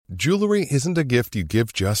Jewelry isn't a gift you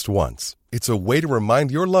give just once. It's a way to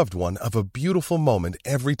remind your loved one of a beautiful moment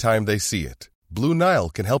every time they see it. Blue Nile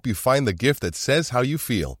can help you find the gift that says how you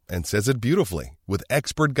feel and says it beautifully, with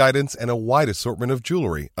expert guidance and a wide assortment of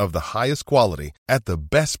jewelry of the highest quality at the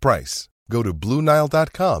best price. Go to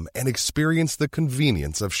BlueNile.com and experience the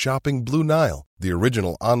convenience of shopping Blue Nile, the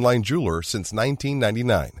original online jeweler since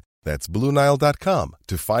 1999. That's BlueNile.com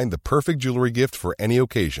to find the perfect jewelry gift for any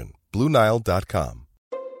occasion. BlueNile.com.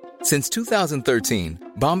 Since 2013,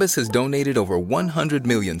 Bombas has donated over 100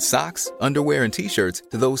 million socks, underwear, and T-shirts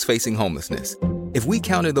to those facing homelessness. If we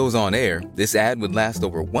counted those on air, this ad would last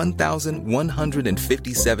over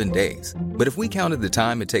 1,157 days. But if we counted the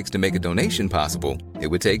time it takes to make a donation possible,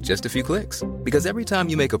 it would take just a few clicks. Because every time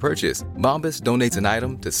you make a purchase, Bombas donates an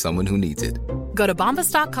item to someone who needs it. Go to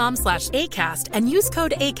bombas.com/ACAST and use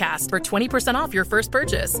code ACAST for 20% off your first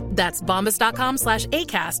purchase. That's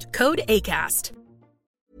bombas.com/ACAST, code ACAST.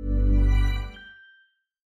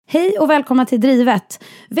 Hej och välkomna till Drivet.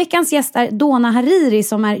 Veckans gäst är Dona Hariri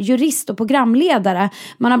som är jurist och programledare.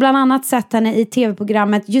 Man har bland annat sett henne i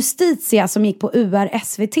tv-programmet Justitia som gick på UR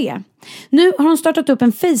SVT. Nu har hon startat upp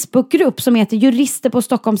en Facebookgrupp som heter Jurister på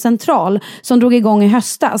Stockholm Central som drog igång i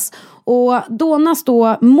höstas. Och Donas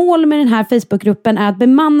mål med den här Facebookgruppen är att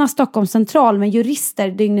bemanna Stockholm Central med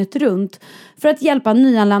jurister dygnet runt för att hjälpa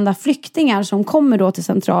nyanlända flyktingar som kommer då till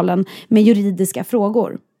centralen med juridiska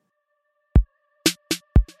frågor.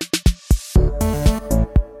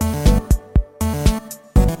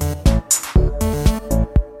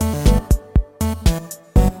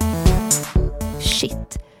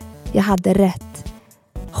 Jag hade rätt.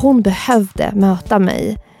 Hon behövde möta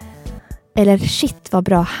mig. Eller shit vad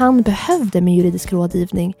bra, han behövde min juridisk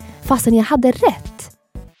rådgivning. Fastän jag hade rätt.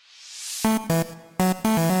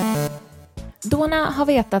 Dona har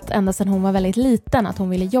vetat ända sedan hon var väldigt liten att hon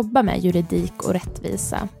ville jobba med juridik och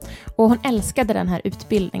rättvisa. Och hon älskade den här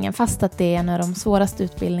utbildningen fast att det är en av de svåraste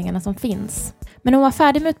utbildningarna som finns. Men när hon var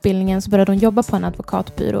färdig med utbildningen så började hon jobba på en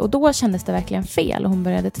advokatbyrå och då kändes det verkligen fel och hon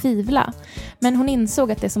började tvivla. Men hon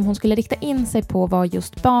insåg att det som hon skulle rikta in sig på var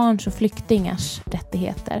just barns och flyktingars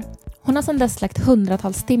rättigheter. Hon har sedan dess lagt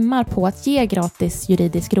hundratals timmar på att ge gratis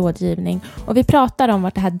juridisk rådgivning och vi pratar om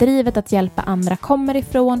vart det här drivet att hjälpa andra kommer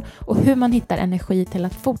ifrån och hur man hittar energi till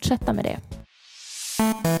att fortsätta med det.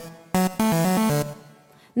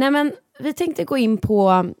 Nej men vi tänkte gå in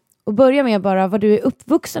på och börja med bara var du är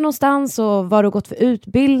uppvuxen någonstans och vad du har gått för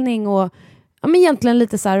utbildning och ja, men egentligen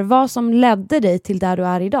lite så här, vad som ledde dig till där du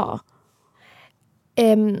är idag.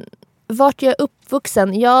 Vart jag är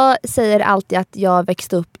uppvuxen? Jag säger alltid att jag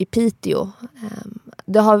växte upp i Piteå.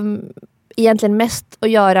 Det har egentligen mest att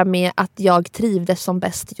göra med att jag trivdes som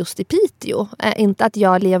bäst just i Piteå. Inte att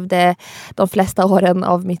jag levde de flesta åren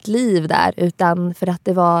av mitt liv där utan för att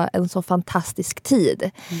det var en så fantastisk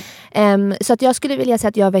tid. Så att jag skulle vilja säga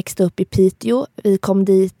att jag växte upp i Piteå. Vi kom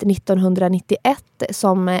dit 1991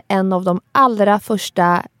 som en av de allra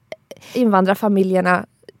första invandrarfamiljerna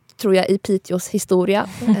tror jag i Piteås historia.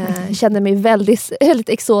 Kände mig väldigt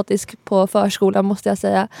exotisk på förskolan måste jag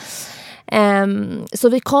säga. Så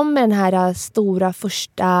vi kom med den här stora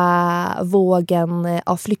första vågen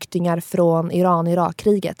av flyktingar från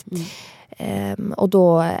Iran-Irak-kriget. Och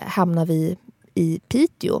då hamnade vi i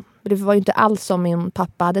Piteå. Det var ju inte alls som min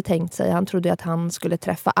pappa hade tänkt sig. Han trodde att han skulle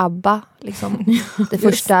träffa Abba. Liksom. Det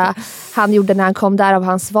första han gjorde när han kom där av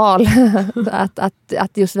hans val.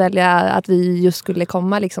 att just välja att vi just skulle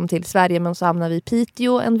komma liksom, till Sverige. Men så hamnade vi i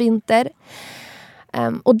Piteå en vinter.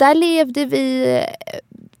 Och där levde vi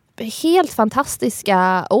helt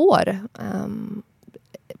fantastiska år.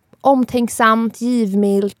 Omtänksamt,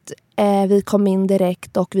 givmilt. Vi kom in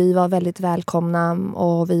direkt och vi var väldigt välkomna.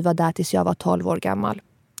 Och vi var där tills jag var 12 år gammal.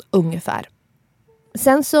 Ungefär.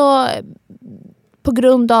 Sen så på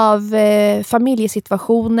grund av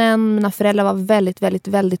familjesituationen. Mina föräldrar var väldigt, väldigt,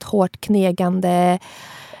 väldigt hårt knegande.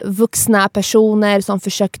 Vuxna personer som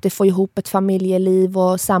försökte få ihop ett familjeliv.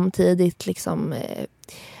 Och samtidigt liksom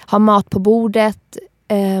ha mat på bordet.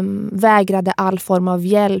 Vägrade all form av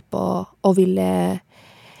hjälp och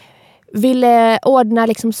ville ordna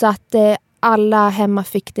liksom så att alla hemma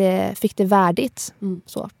fick det värdigt.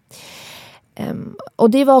 Så. Och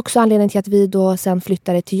det var också anledningen till att vi då sen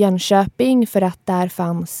flyttade till Jönköping för att där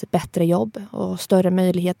fanns bättre jobb och större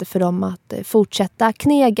möjligheter för dem att fortsätta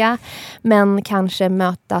knega men kanske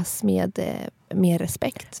mötas med mer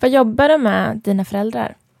respekt. Vad jobbar du med dina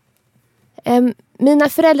föräldrar? Mina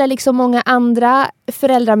föräldrar liksom många andra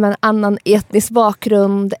föräldrar med en annan etnisk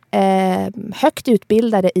bakgrund högt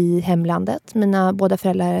utbildade i hemlandet. Mina båda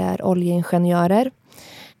föräldrar är oljeingenjörer.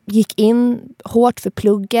 gick in hårt för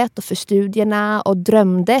plugget och för studierna och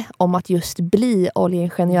drömde om att just bli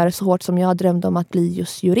oljeingenjör så hårt som jag drömde om att bli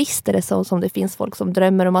just jurist. Eller så som det finns folk som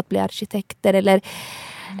drömmer om att bli arkitekter eller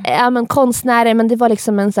konstnärer. Men det var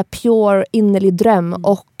liksom en så här pure innerlig dröm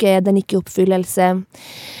och den gick i uppfyllelse.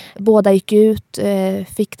 Båda gick ut,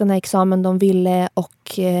 fick den här examen de ville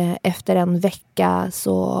och efter en vecka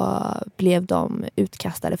så blev de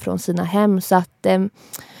utkastade från sina hem. Så att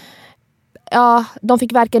de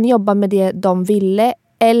fick varken jobba med det de ville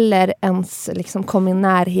eller ens liksom kom i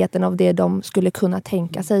närheten av det de skulle kunna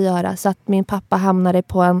tänka sig göra. Så att min pappa hamnade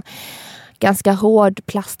på en ganska hård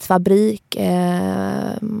plastfabrik.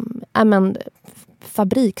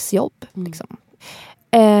 Fabriksjobb. Liksom.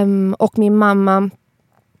 Och min mamma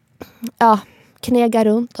knegade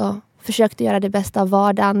runt och försökte göra det bästa av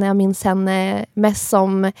vardagen. Jag minns henne mest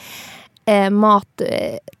som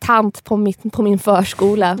mattant på min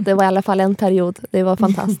förskola. Det var i alla fall en period. Det var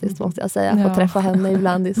fantastiskt måste jag säga. Att träffa henne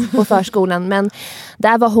ibland på förskolan. Men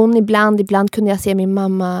där var hon ibland kunde jag se min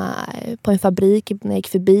mamma på en fabrik när jag gick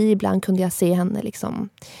förbi. Ibland kunde jag se henne liksom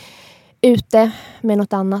ute med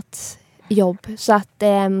något annat jobb. Så att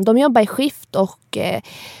de jobbar i skift och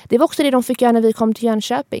det var också det de fick göra när vi kom till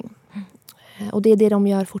Jönköping. Och det är det de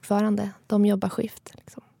gör fortfarande. De jobbar skift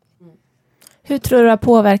liksom. Hur tror du det har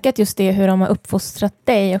påverkat just det hur de har uppfostrat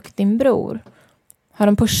dig och din bror? Har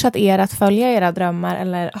de pushat er att följa era drömmar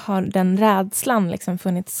eller har den rädslan liksom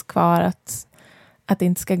funnits kvar att det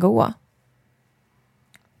inte ska gå?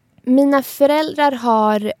 Mina föräldrar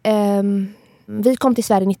har... vi kom till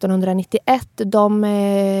Sverige 1991. De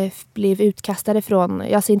blev utkastade från...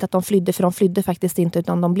 Jag säger inte att de flydde, för de flydde faktiskt inte,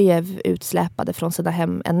 utan de blev utsläpade från sina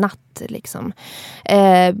hem en natt. Liksom.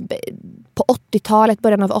 På 80-talet,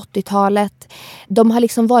 början av 80-talet. De har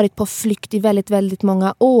liksom varit på flykt i väldigt, väldigt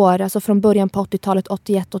många år. Alltså från början på 80-talet,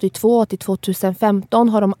 81, 82 till 2015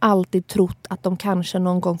 har de alltid trott att de kanske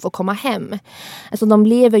någon gång får komma hem. Alltså de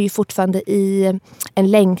lever ju fortfarande i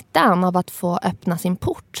en längtan av att få öppna sin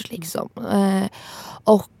port liksom.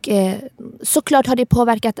 Och såklart har det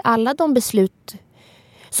påverkat alla de beslut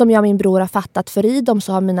som jag och min bror har fattat. För i dem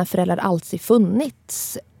så har mina föräldrar alltid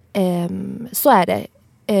funnits. Så är det.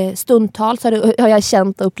 Stundtals har jag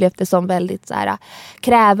känt och upplevt det som väldigt så här,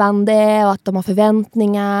 krävande och att de har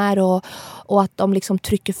förväntningar och att de liksom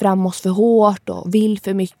trycker fram oss för hårt och vill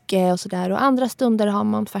för mycket och sådär. Och andra stunder har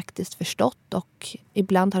man faktiskt förstått och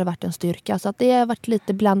ibland har det varit en styrka. Så att det har varit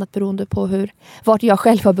lite blandat beroende på vart jag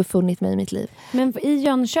själv har befunnit mig i mitt liv. Men i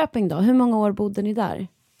Jönköping då? Hur många år bodde ni där?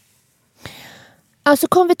 Alltså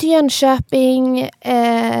kom vi till Jönköping,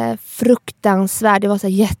 fruktansvärt, det var så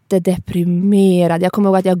jättedeprimerad. Jag kommer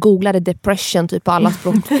ihåg att jag googlade depression typ på alla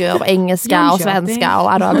språk, engelska och svenska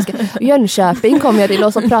och arabiska. Jönköping kom jag till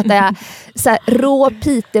och så pratade jag så här, rå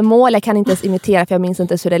pitemål. Jag kan inte ens imitera för jag minns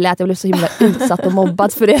inte hur det lät. Jag blev så himla utsatt och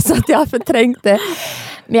mobbad för det så att jag förträngde.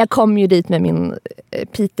 Men jag kom ju dit med min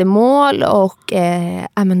Pitemål och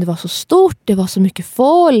men det var så stort, det var så mycket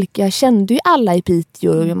folk. Jag kände ju alla i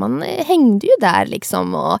Piteå, man hängde ju där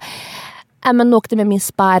liksom och men åkte med min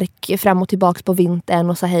spark fram och tillbaks på vintern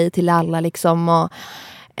och sa hej till alla liksom och,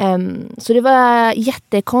 så det var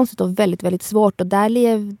jättekonstigt och väldigt, väldigt svårt och där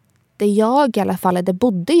levde jag i alla fall, där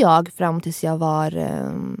bodde jag fram tills jag var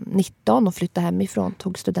 19 och flyttade hemifrån,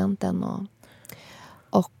 tog studenten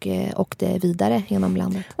och åkte vidare genom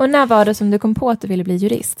landet. Och när var det som du kom på att du ville bli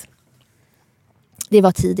jurist? Det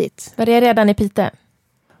var tidigt. Var det redan i Piteå?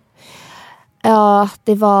 Ja,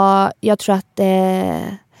 det var... Jag tror att...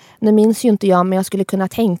 nu minns ju inte jag, men jag skulle kunna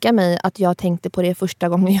tänka mig att jag tänkte på det första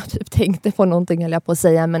gången jag typ tänkte på någonting, eller jag på att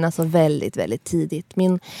säga, men alltså väldigt, väldigt tidigt.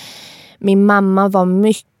 Min mamma var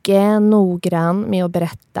mycket noggrann med att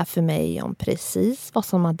berätta för mig om precis vad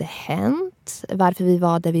som hade hänt, varför vi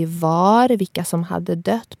var där vi var, vilka som hade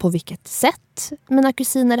dött, på vilket sätt mina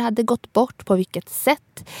kusiner hade gått bort, på vilket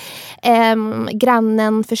sätt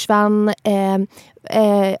grannen försvann,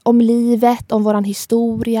 om livet, om våran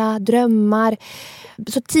historia, drömmar.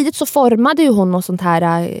 Så tidigt så formade ju hon något sånt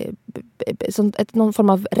här, någon form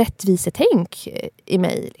av rättvisetänk i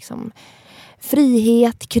mig liksom.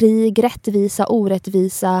 Frihet, krig, rättvisa,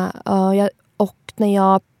 orättvisa. Och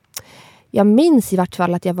när jag minns i vart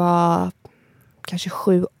fall att jag var kanske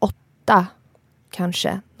 7-8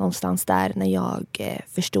 kanske någonstans där när jag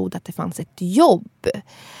förstod att det fanns ett jobb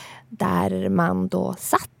där man då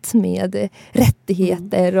satt med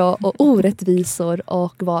rättigheter och orättvisor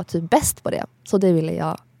och var typ bäst på det. Så det ville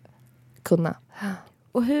jag kunna.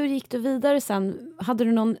 Och hur gick du vidare sen? Hade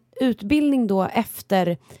du någon utbildning då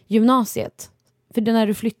efter gymnasiet? För när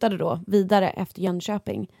du flyttade då vidare efter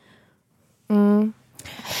Jönköping?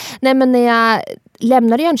 Nej, men när jag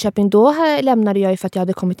lämnade Jönköping, då lämnade jag ju för att jag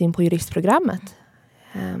hade kommit in på juristprogrammet.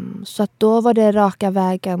 Så att då var det raka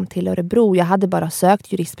vägen till Örebro. Jag hade bara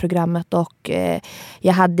sökt juristprogrammet och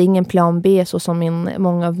jag hade ingen plan B så som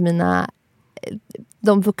många av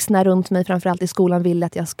de vuxna runt mig, framförallt i skolan, ville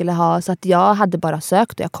att jag skulle ha. Så att jag hade bara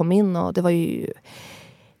sökt och jag kom in och det var ju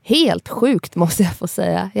helt sjukt, måste jag få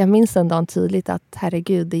säga. Jag minns en dag tydligt att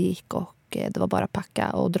herregud, det gick och det var bara packa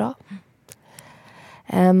och dra.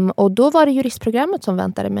 Och då var det juristprogrammet som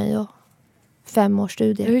väntade mig och 5 års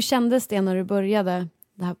studier. Hur kändes det när du började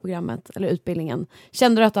det här programmet eller utbildningen?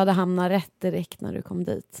 Kände du att du hade hamnat rätt direkt när du kom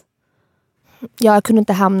dit? Jag kunde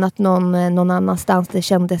inte hamnat någon annanstans. Det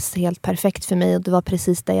kändes helt perfekt för mig och det var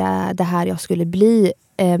precis det här jag skulle bli.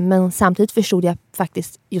 Men samtidigt förstod jag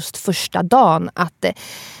faktiskt just första dagen att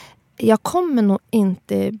jag kommer nog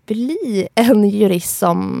inte bli en jurist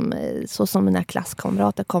så som mina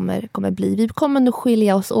klasskamrater kommer bli. Vi kommer nog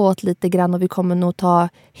skilja oss åt lite grann och vi kommer nog ta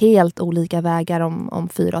helt olika vägar om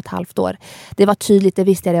 4,5 år. Det var tydligt, det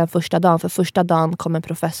visste jag redan första dagen. För första dagen kom en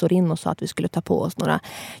professor in och sa att vi skulle ta på oss några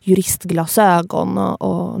juristglasögon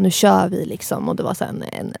och nu kör vi liksom. Och det var så här,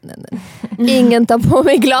 nej. Ingen tar på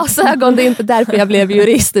mig glasögon, det är inte därför jag blev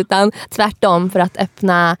jurist utan tvärtom för att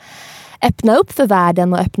öppna upp för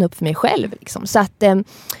världen och öppna upp för mig själv. Liksom. Så att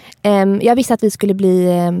jag visste att vi skulle bli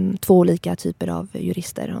 2 olika typer av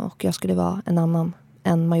jurister och jag skulle vara en annan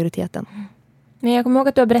än majoriteten. Men jag kommer ihåg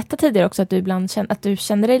att du har berättat tidigare också att du ibland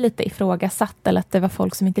kände dig lite ifrågasatt eller att det var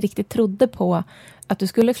folk som inte riktigt trodde på att du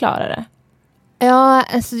skulle klara det. Ja,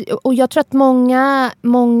 alltså, och jag tror att många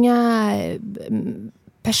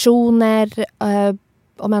personer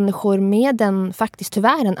och människor med faktiskt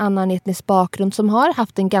tyvärr en annan etnisk bakgrund som har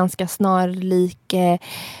haft en ganska snarlik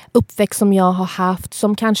uppväxt som jag har haft,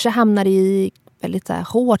 som kanske hamnar i väldigt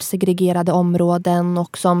hårt segregerade områden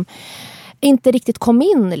och som inte riktigt kom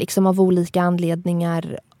in liksom, av olika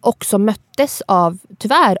anledningar och som möttes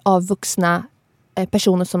tyvärr av vuxna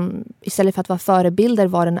personer som istället för att vara förebilder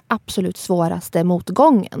var den absolut svåraste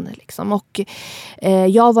motgången. Liksom. Och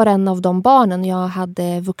jag var en av de barnen. Jag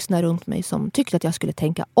hade vuxna runt mig som tyckte att jag skulle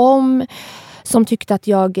tänka om. Som tyckte att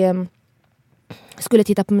jag skulle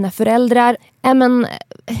titta på mina föräldrar.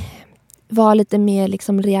 Var lite mer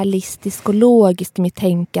liksom realistisk och logisk i mitt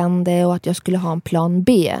tänkande och att jag skulle ha en plan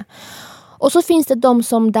B. Och så finns det de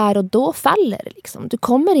som där och då faller. Liksom. Du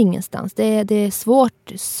kommer ingenstans. Det är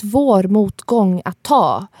svår motgång att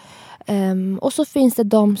ta. Och så finns det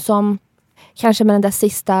de som kanske med den där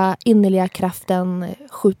sista innerliga kraften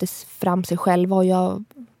skjuter fram sig själva. Och jag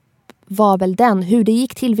var väl den. Hur det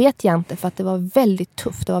gick till vet jag inte. För att det var väldigt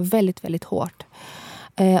tufft. Det var väldigt, väldigt hårt.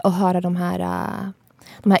 Att höra de här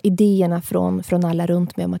idéerna från alla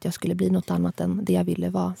runt mig om att jag skulle bli något annat än det jag ville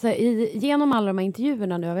vara. Så genom alla de här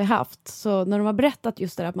intervjuerna nu har vi haft, så när de har berättat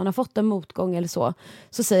just det att man har fått en motgång eller så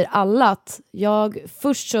säger alla att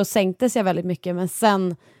först så sänktes jag väldigt mycket men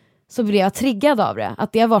sen så blev jag triggad av det.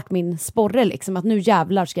 Att det har varit min sporre liksom, att nu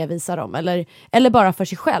jävlar ska jag visa dem. Eller bara för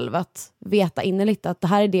sig själv att veta innerligt att det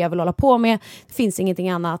här är det jag vill hålla på med. Det finns ingenting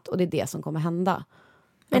annat och det är det som kommer hända.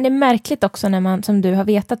 Men det är märkligt också när man, som du har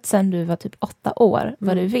vetat sedan du var typ 8 år,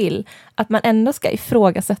 vad du vill. Att man ändå ska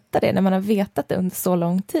ifrågasätta det när man har vetat det under så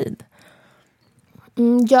lång tid.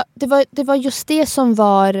 Ja, det var just det som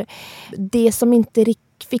var det som inte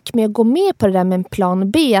fick mig att gå med på det där med en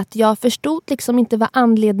plan B. Att jag förstod liksom inte vad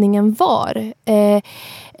anledningen var.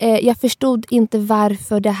 Jag förstod inte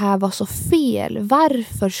varför det här var så fel.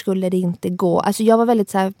 Varför skulle det inte gå? Alltså jag var väldigt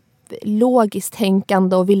så här logiskt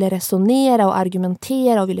tänkande och ville resonera och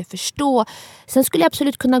argumentera och ville förstå. Sen skulle jag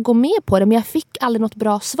absolut kunna gå med på det men jag fick aldrig något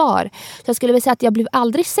bra svar. Så jag skulle vilja säga att jag blev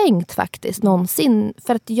aldrig sänkt faktiskt någonsin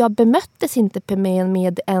för att jag bemöttes inte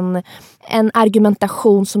med en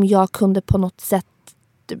argumentation som jag kunde på något sätt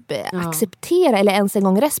acceptera eller ens en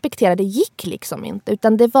gång respektera. Det gick liksom inte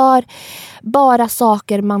utan det var bara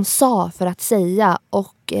saker man sa för att säga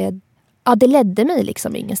och ja, det ledde mig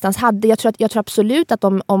liksom ingenstans. Jag tror absolut att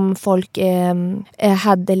om folk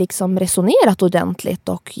hade liksom resonerat ordentligt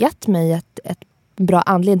och gett mig ett bra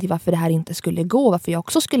anledning till varför det här inte skulle gå, varför jag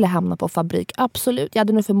också skulle hamna på fabrik. Absolut, jag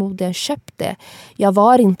hade nog förmodligen köpt det. Jag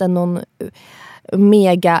var inte någon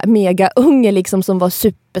mega unge liksom som var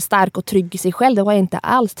superstark och trygg i sig själv. Det var jag inte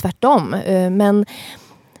alls, tvärtom. Men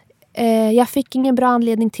jag fick ingen bra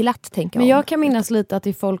anledning till att tänka om. Men jag kan minnas lite att det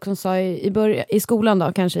är folk som sa i skolan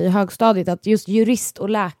då, kanske i högstadiet, att just jurist och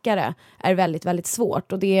läkare är väldigt, väldigt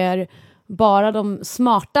svårt. Och det är bara de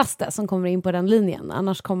smartaste som kommer in på den linjen.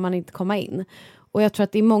 Annars kommer man inte komma in. Och jag tror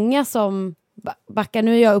att det är många som backar.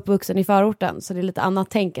 Nu är jag uppvuxen i förorten, så det är lite annat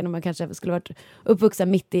tänk än om man kanske skulle varit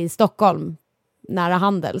uppvuxen mitt i Stockholm, nära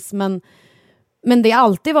Handels. Men Men det har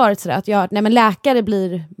alltid varit så att läkare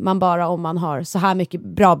blir man bara om man har så här mycket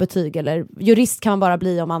bra betyg, eller jurist kan man bara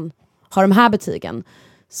bli om man har de här betygen.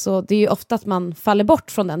 Så det är ju ofta att man faller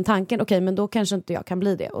bort från den tanken. Okej, men då kanske inte jag kan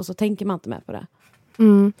bli det. Och så tänker man inte med på det.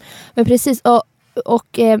 Men precis,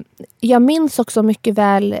 och jag minns också mycket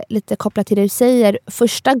väl, lite kopplat till det du säger,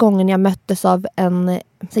 första gången jag möttes av en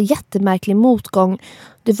jättemärklig motgång.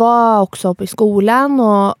 Det var också på skolan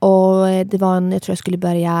och det var jag tror jag skulle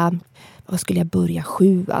börja, vad skulle jag börja,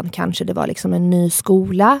 7:an kanske, det var liksom en ny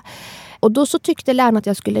skola. Och då så tyckte läraren att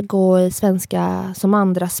jag skulle gå i svenska som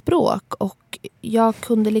andra språk, och jag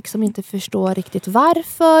kunde liksom inte förstå riktigt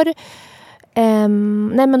varför.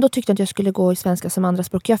 Nej, men då tyckte jag att jag skulle gå i svenska som andra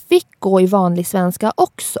språk. Jag fick gå i vanlig svenska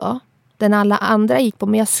också, den alla andra gick på,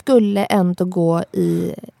 men jag skulle ändå gå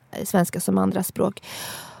i svenska som andra språk.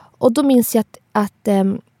 Och då minns jag att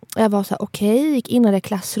jag var så här, okej, gick in i det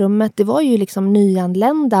klassrummet. Det var ju liksom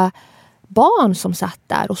nyanlända barn som satt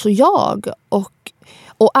där, och så jag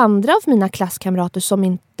och andra av mina klasskamrater som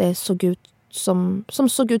inte såg ut som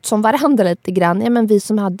såg ut som varandra lite grann. Ja, men vi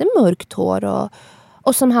som hade mörkt hår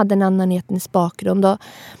och som hade en annan etnisk bakgrund. Och,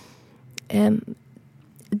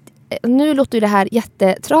 nu låter ju det här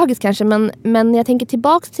jättetragiskt kanske, men när jag tänker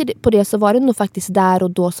tillbaka på det, så var det nog faktiskt där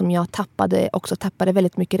och då som jag tappade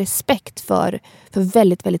väldigt mycket respekt för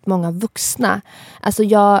väldigt, väldigt många vuxna. Alltså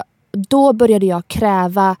då började jag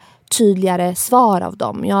kräva tydligare svar av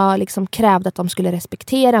dem. Jag liksom krävde att de skulle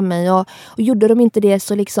respektera mig, och gjorde de inte det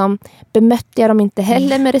så liksom bemötte jag dem inte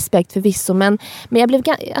heller med respekt förvisso, men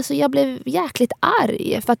jag blev jäkligt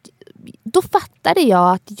arg, för att då fattade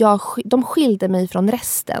jag att de skilde mig från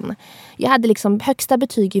resten. Jag hade liksom högsta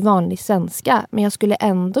betyg i vanlig svenska, men jag skulle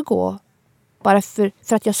ändå gå bara för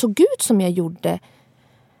att jag såg ut som jag gjorde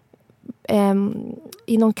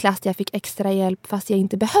i någon klass där jag fick extra hjälp fast jag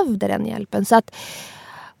inte behövde den hjälpen. Så att,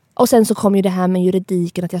 och sen så kom ju det här med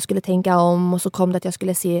juridiken, att jag skulle tänka om, och så kom det att jag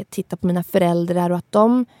skulle titta på mina föräldrar, och att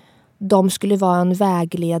de skulle vara en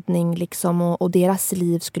vägledning liksom, och deras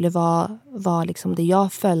liv skulle vara liksom det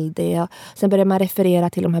jag följde. Sen började man referera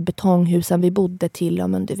till de här betonghusen vi bodde till, och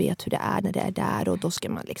men du vet hur det är när det är där, och då ska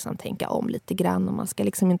man liksom tänka om lite grann, och man ska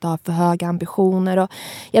liksom inte ha för höga ambitioner. Och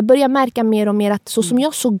jag började märka mer och mer att så som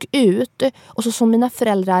jag såg ut och så som mina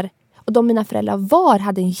föräldrar var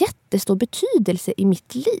hade en jättestor betydelse i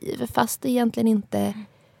mitt liv, fast det egentligen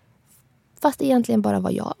bara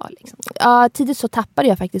var jag. Liksom. Ja, tidigt så tappade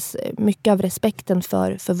jag faktiskt mycket av respekten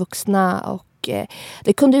för vuxna, och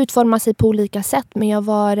det kunde utforma sig på olika sätt, men jag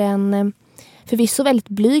var en förvisso väldigt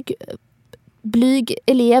blyg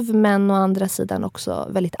elev, men å andra sidan också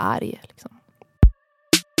väldigt arg. Liksom.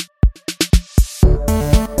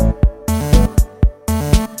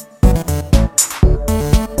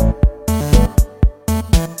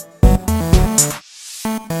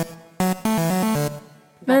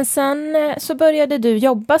 Men sen så började du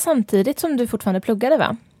jobba samtidigt som du fortfarande pluggade,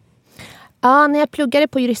 va? Ja, när jag pluggade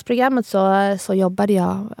på juristprogrammet så jobbade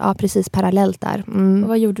jag precis parallellt där. Och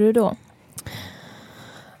vad gjorde du då?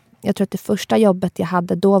 Jag tror att det första jobbet jag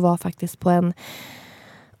hade då var faktiskt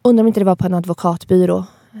undrar om inte det var på en advokatbyrå.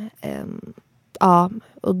 Ja,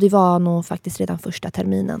 och det var nog faktiskt redan första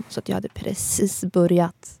terminen, så att jag hade precis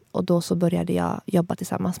börjat, och då så började jag jobba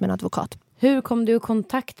tillsammans med en advokat. Hur kom du i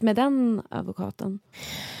kontakt med den advokaten?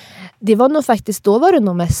 Det var nog faktiskt, då var det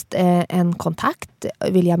nog mest en kontakt,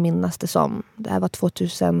 vill jag minnas det som. Det här var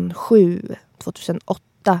 2007,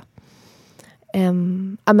 2008.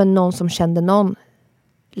 Men någon som kände någon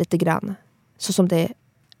lite grann. Så som det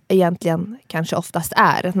egentligen kanske oftast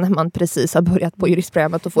är när man precis har börjat på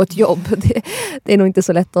juristprogrammet och få ett jobb. Det är nog inte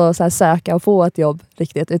så lätt att så här söka och få ett jobb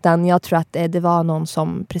riktigt. Utan jag tror att det var någon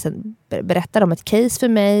som berättade om ett case för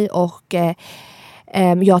mig, och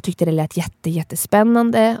jag tyckte det lät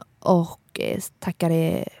jättespännande, och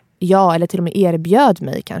tackade ja, eller till och med erbjöd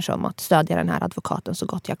mig kanske om att stödja den här advokaten så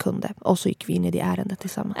gott jag kunde. Och så gick vi in i det ärendet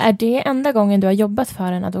tillsammans. Är det enda gången du har jobbat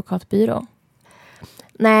för en advokatbyrå?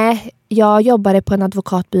 Nej, jag jobbade på en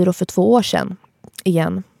advokatbyrå för 2 år sedan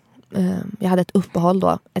igen. Jag hade ett uppehåll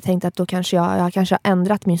då. Jag tänkte att då kanske jag kanske har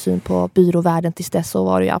ändrat min syn på byråvärlden tills dess, så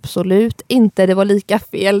var det ju absolut inte. Det var lika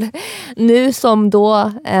fel nu som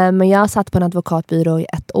då. Men jag satt på en advokatbyrå i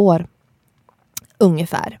 1 år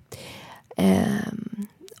ungefär.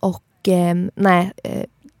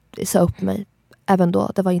 Det sa upp mig även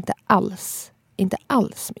då. Det var inte alls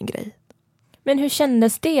min grej. Men hur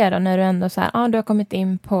kändes det då när du ändå så här, du har kommit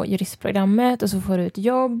in på juristprogrammet och så får du ett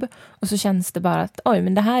jobb och så känns det bara att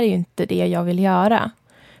men det här är ju inte det jag vill göra.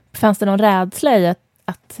 Fanns det någon rädsla i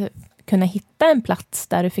att kunna hitta en plats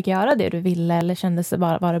där du fick göra det du ville, eller kändes det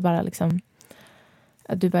var det bara liksom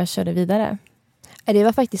att du bara körde vidare? Det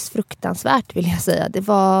var faktiskt fruktansvärt, vill jag säga. Det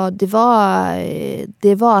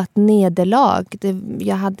var ett nederlag.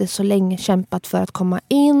 Jag hade så länge kämpat för att komma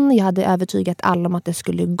in. Jag hade övertygat alla om att det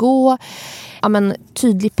skulle gå. Ja, men,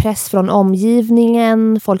 tydlig press från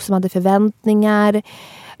omgivningen. Folk som hade förväntningar.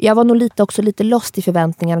 Jag var nog lite lost i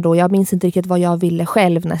förväntningarna då. Jag minns inte riktigt vad jag ville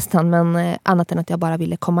själv nästan. Men annat än att jag bara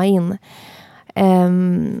ville komma in.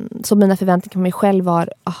 Så mina förväntningar på mig själv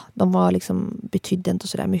de var liksom, betydde inte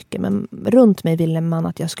så där mycket, men runt mig ville man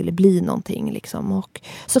att jag skulle bli någonting liksom. Och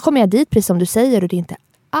så kom jag dit, precis som du säger, och det är inte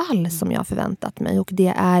alls som jag förväntat mig,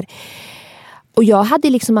 och jag hade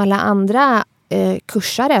liksom alla andra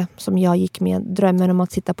kursare som jag gick med drömmen om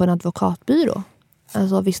att sitta på en advokatbyrå.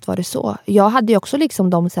 Alltså visst var det så. Jag hade ju också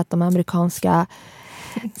liksom sett de amerikanska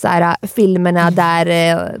så här, filmerna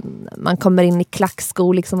där man kommer in i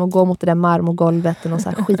klackskor liksom, och går mot det där marmorgolvet och någon så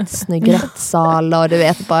här skitsnygg rättssal och du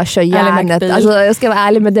vet, bara kör järnet. Alltså, jag ska vara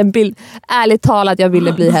ärlig med den bild. Ärligt talat, jag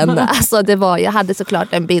ville bli henne. Alltså, jag hade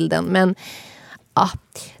såklart den bilden, men ja,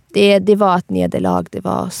 det var ett nederlag. Det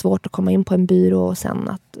var svårt att komma in på en byrå och sen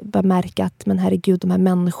att börja märka att men herregud, de här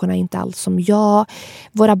människorna är inte alls som jag.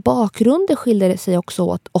 Våra bakgrunder skiljer sig också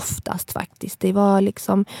åt oftast faktiskt. Det var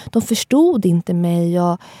liksom, de förstod inte mig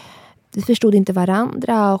och vi förstod inte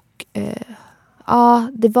varandra och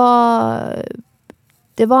det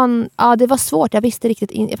var svårt. Jag visste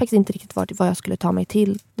faktiskt inte riktigt vad jag skulle ta mig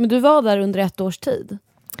till. Men du var där under 1 års tid?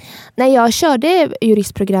 Nej, jag körde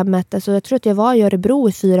juristprogrammet. Alltså jag tror att jag var i Örebro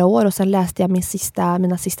i 4 år och sen läste jag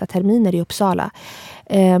mina sista terminer i Uppsala.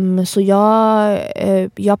 Så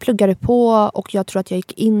jag pluggade på och jag tror att jag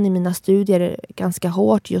gick in i mina studier ganska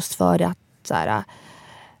hårt just för att så här,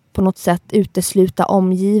 på något sätt utesluta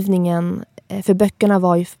omgivningen. För böckerna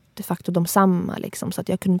var ju de facto de samma liksom, så att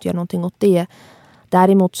jag kunde inte göra någonting åt det.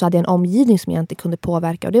 Däremot så hade jag en omgivning som jag inte kunde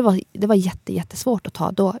påverka. Och det var jättesvårt att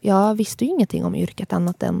ta då. Jag visste ju ingenting om yrket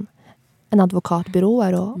annat än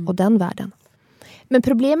advokatbyråer och den världen. Men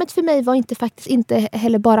problemet för mig var faktiskt inte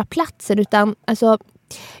heller bara platsen. Utan alltså,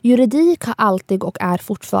 juridik har alltid och är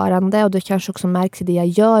fortfarande, och det kanske också märks i det jag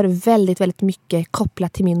gör, väldigt, väldigt mycket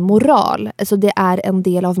kopplat till min moral. Alltså det är en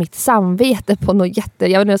del av mitt samvete på något jag vet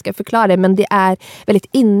inte hur jag ska förklara det, men det är väldigt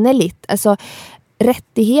innerligt. Alltså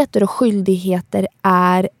rättigheter och skyldigheter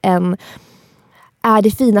är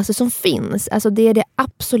det finaste som finns. Alltså det är det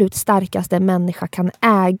absolut starkaste en människa kan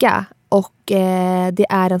äga. Och det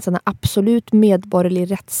är en sån absolut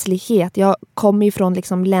medborgerlig rättslighet. Jag kommer ju från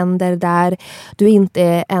liksom länder där du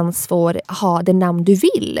inte ens får ha det namn du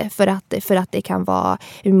vill. För att det kan vara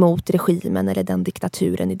emot regimen eller den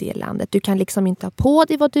diktaturen i det landet. Du kan liksom inte ha på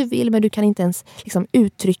dig vad du vill, men du kan inte ens liksom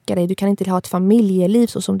uttrycka dig. Du kan inte ha ett familjeliv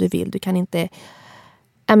så som du vill. Du kan inte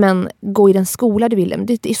gå i den skola du vill.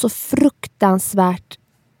 Det är så fruktansvärt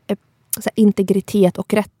så integritet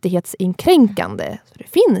och rättighetsinskränkande. Så det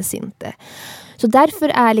finns inte. Så därför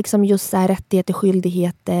är liksom just så här rättigheter och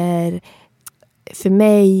skyldigheter för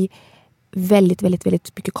mig väldigt, väldigt,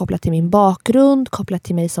 väldigt mycket kopplat till min bakgrund, kopplat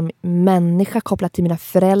till mig som människa, kopplat till mina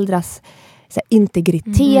föräldrars så här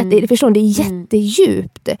integritet. Förstår du? Det är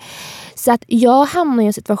jättedjupt. Så att jag hamnade i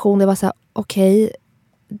en situation där jag var så här, okej,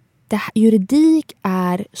 juridik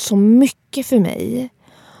är så mycket för mig.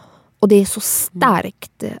 Och det är så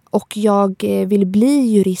starkt. Och jag vill bli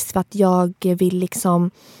jurist för att jag vill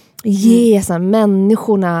liksom ge så här,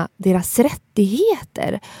 människorna deras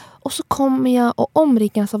rättigheter. Och så kommer jag och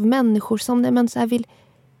omringas av människor som så här,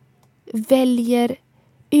 väljer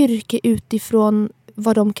yrke utifrån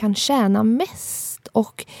vad de kan tjäna mest.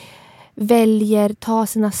 Och väljer ta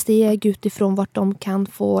sina steg utifrån vart de kan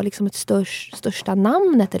få liksom ett största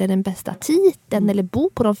namnet eller den bästa titeln eller bo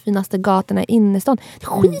på de finaste gatorna i innerstan. Det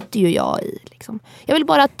skiter ju jag i. Liksom. Jag vill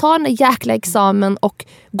bara ta den där jäkla examen och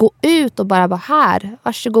gå ut och bara vara här.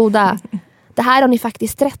 Varsågoda. Det här har ni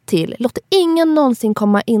faktiskt rätt till. Låt ingen någonsin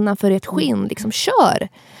komma innanför ett skinn. Liksom, kör.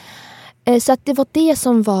 Så att det var det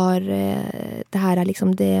som var det här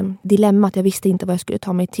liksom, det dilemmat. Jag visste inte vad jag skulle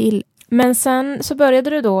ta mig till. Men sen så började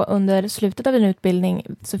du då under slutet av din utbildning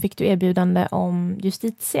så fick du erbjudande om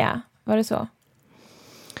Justitia. Var det så?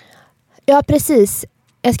 Ja, precis.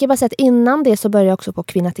 Jag ska bara säga att innan det så började jag också på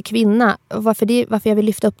Kvinna till kvinna. Varför jag vill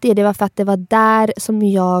lyfta upp det var för att det var där som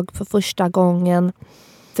jag för första gången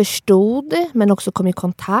förstod men också kom i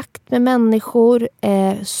kontakt med människor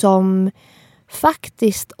som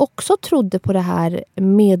faktiskt också trodde på det här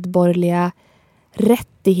medborgerliga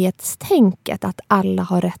rättighetstänket, att alla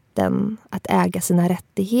har rätten att äga sina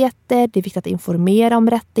rättigheter. Det är viktigt att informera om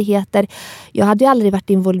rättigheter. Jag hade ju aldrig varit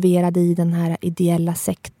involverad i den här ideella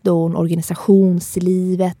sektorn,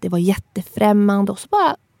 organisationslivet. Det var jättefrämmande och så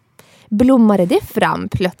bara blommade det fram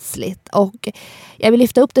plötsligt. Och jag vill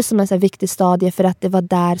lyfta upp det som en så här viktig stadie för att det var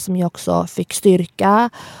där som jag också fick styrka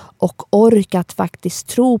och ork att faktiskt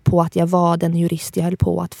tro på att jag var den jurist jag höll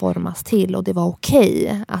på att formas till. Och det var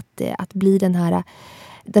okej att bli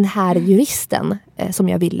den här juristen som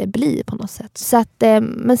jag ville bli på något sätt. Så att,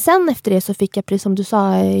 men sen efter det så fick jag, precis som du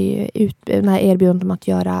sa, den här erbjudandet om att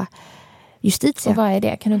göra Justitia. Och vad är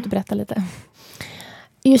det? Kan du inte berätta lite?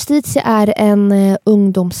 Justitia är en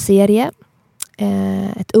ungdomsserie,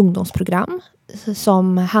 ett ungdomsprogram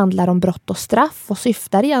som handlar om brott och straff och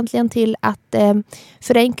syftar egentligen till att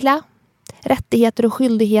förenkla rättigheter och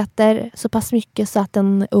skyldigheter så pass mycket så att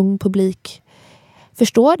en ung publik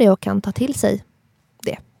förstår det och kan ta till sig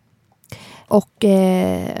det. Och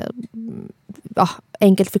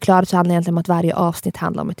enkelt förklarat så handlar det egentligen om att varje avsnitt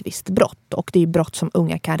handlar om ett visst brott. Och det är ju brott som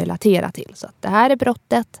unga kan relatera till. Så att det här är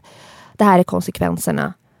brottet, det här är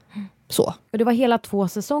konsekvenserna. Så. Och det var hela 2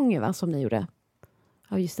 säsonger va, som ni gjorde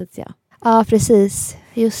av Justitia? Ja, precis.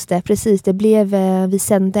 Just det, precis. Det blev, vi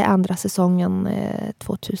sände andra säsongen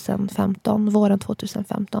 2015, våren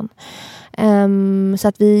 2015. Så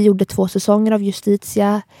att vi gjorde 2 säsonger av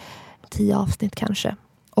Justitia, 10 avsnitt kanske.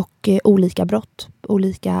 Och olika brott,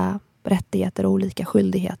 olika rättigheter och olika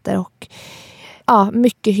skyldigheter. Och ja,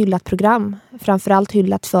 mycket hyllat program. Framförallt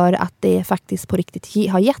hyllat för att det faktiskt på riktigt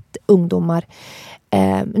har gett ungdomar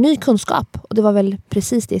ny kunskap. Och det var väl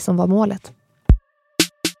precis det som var målet.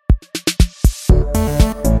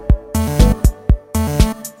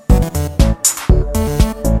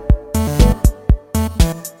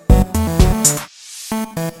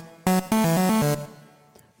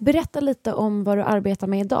 Berätta lite om vad du arbetar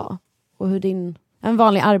med idag och hur en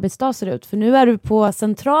vanlig arbetsdag ser ut. För nu är du på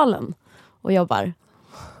Centralen och jobbar.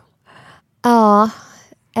 Ja,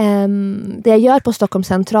 det jag gör på Stockholm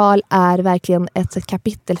Central är verkligen ett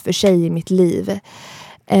kapitel för sig i mitt liv.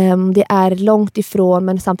 Det är långt ifrån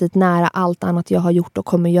men samtidigt nära allt annat jag har gjort och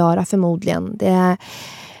kommer göra förmodligen.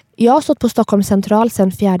 Jag har stått på Stockholm Central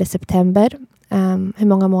sedan 4 september. Hur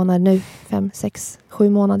många månader nu? 5, 6, 7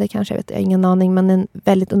 månader kanske. Jag har ingen aning. Men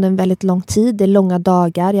under en väldigt lång tid. Det är långa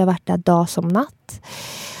dagar. Jag har varit där dag som natt.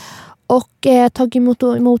 Och tagit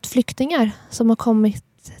emot flyktingar som har kommit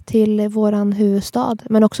till våran huvudstad.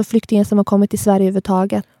 Men också flyktingar som har kommit till Sverige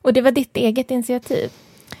överhuvudtaget. Och det var ditt eget initiativ?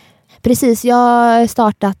 Precis. Jag har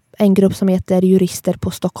startat en grupp som heter Jurister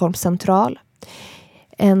på Stockholm Central.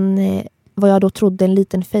 Vad jag då trodde en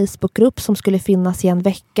liten Facebookgrupp som skulle finnas i en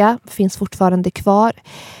vecka. Finns fortfarande kvar.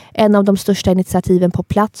 En av de största initiativen på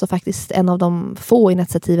plats och faktiskt en av de få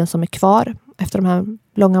initiativen som är kvar efter de här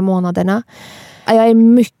långa månaderna. Jag är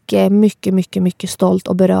mycket, mycket, mycket, mycket stolt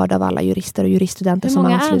och berörd av alla jurister och juriststudenter som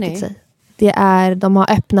har anslutit sig. De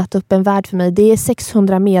har öppnat upp en värld för mig. Det är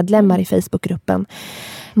 600 medlemmar i Facebookgruppen.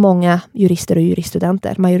 Många jurister och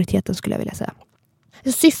juriststudenter. Majoriteten skulle jag vilja säga.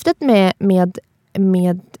 Syftet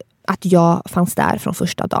med att jag fanns där från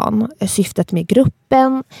första dagen. Syftet med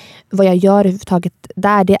gruppen, vad jag gör överhuvudtaget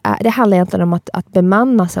där, det handlar egentligen om att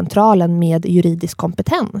bemanna centralen med juridisk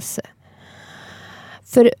kompetens.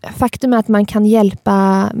 För faktum är att man kan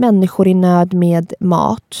hjälpa människor i nöd med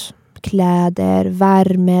mat, kläder,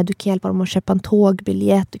 värme, du kan hjälpa dem att köpa en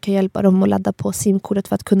tågbiljett, du kan hjälpa dem att ladda på simkortet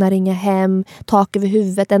för att kunna ringa hem, tak över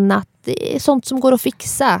huvudet en natt. Det är sånt som går att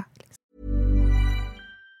fixa.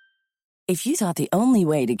 If you thought the only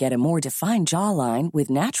way to get a more defined jawline with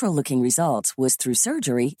natural-looking results was through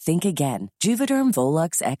surgery, think again. Juvederm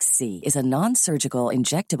Volux XC is a non-surgical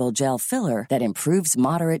injectable gel filler that improves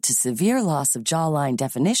moderate to severe loss of jawline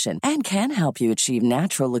definition and can help you achieve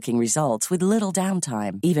natural-looking results with little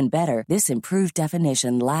downtime. Even better, this improved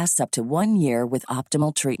definition lasts up to 1 year with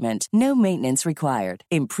optimal treatment. No maintenance required.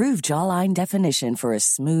 Improve jawline definition for a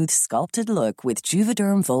smooth, sculpted look with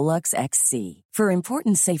Juvederm Volux XC. For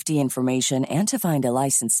important safety information and to find a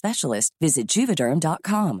licensed specialist, visit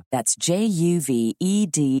Juvederm.com. That's Juvederm.com.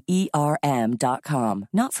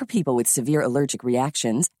 Not for people with severe allergic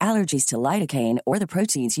reactions, allergies to lidocaine, or the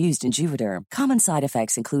proteins used in Juvederm. Common side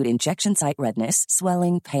effects include injection site redness,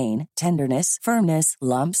 swelling, pain, tenderness, firmness,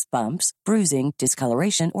 lumps, bumps, bruising,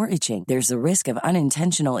 discoloration, or itching. There's a risk of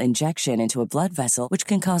unintentional injection into a blood vessel, which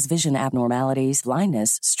can cause vision abnormalities,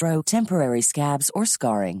 blindness, stroke, temporary scabs, or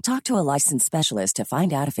scarring. Talk to a licensed specialist to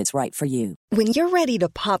find out if it's right for you. When you're ready to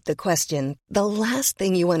pop the question, the last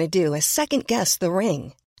thing you want to do is second-guess the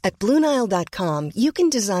ring. At BlueNile.com, you can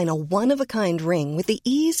design a one-of-a-kind ring with the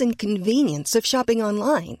ease and convenience of shopping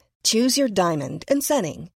online. Choose your diamond and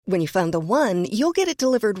setting. When you find the one, you'll get it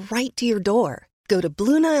delivered right to your door. Go to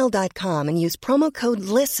BlueNile.com and use promo code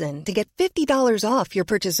LISTEN to get $50 off your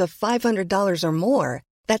purchase of $500 or more.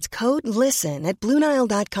 That's code LISTEN at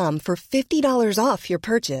BlueNile.com for $50 off your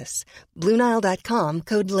purchase. BlueNile.com,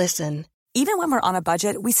 code LISTEN. Even when we're on a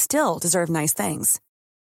budget, we still deserve nice things.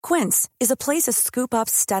 Quince is a place to scoop up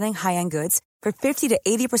stunning high-end goods for 50 to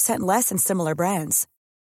 80% less than similar brands.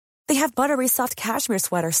 They have buttery soft cashmere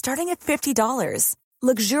sweaters starting at $50,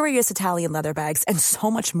 luxurious Italian leather bags, and so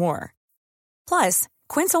much more. Plus,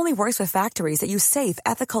 Quince only works with factories that use safe,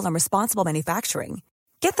 ethical, and responsible manufacturing.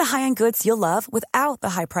 Get the high-end goods you'll love without the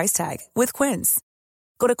high price tag with Quince.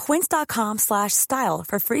 Go to quince.com/style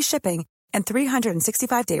for free shipping and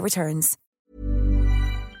 365-day returns.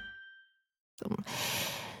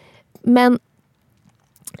 Men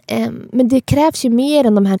det krävs ju mer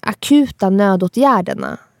än de här akuta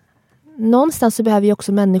nödåtgärderna. Någonstans så behöver ju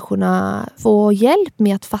också människorna få hjälp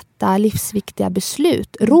med att fatta livsviktiga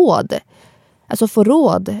beslut, råd. Alltså få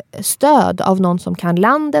råd, stöd av någon som kan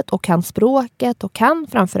landet och kan språket och kan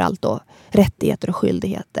framförallt då rättigheter och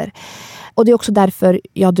skyldigheter. Och det är också därför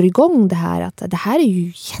jag drar igång det här, att det här är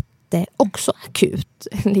ju också akut.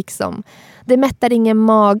 Liksom. Det mättar ingen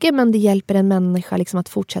mage, men det hjälper en människa liksom att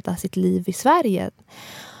fortsätta sitt liv i Sverige.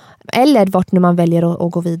 Eller vart nu man väljer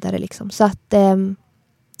att gå vidare. Liksom. Så att,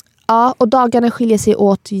 ja, och dagarna skiljer sig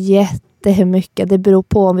åt jättemycket. Det beror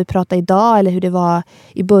på om vi pratar idag eller hur det var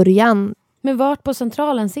i början. Men vart på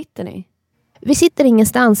centralen sitter ni? Vi sitter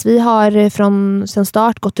ingenstans. Vi har sen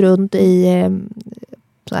start gått runt i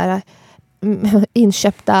så här,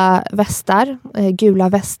 inköpta västar, gula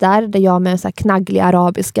västar, där jag med så här knagglig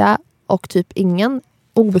arabiska och typ ingen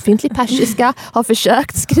obefintlig persiska har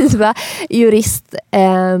försökt skriva jurist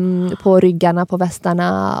på ryggarna på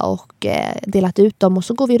västarna och delat ut dem, och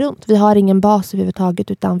så går vi runt. Vi har ingen bas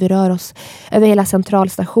överhuvudtaget, utan vi rör oss över hela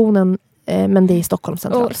centralstationen, men det är i Stockholm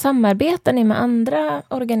central. Och samarbetar ni med andra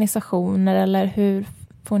organisationer, eller hur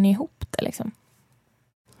får ni ihop det liksom?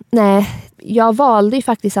 Nej, jag valde ju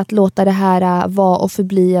faktiskt att låta det här vara och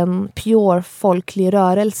förbli en pure folklig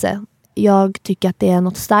rörelse. Jag tycker att det är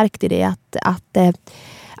något starkt i det,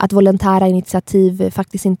 att volontära initiativ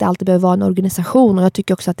faktiskt inte alltid behöver vara en organisation, och jag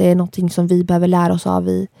tycker också att det är någonting som vi behöver lära oss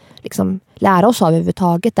av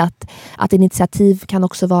överhuvudtaget, att initiativ kan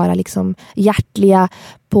också vara liksom hjärtliga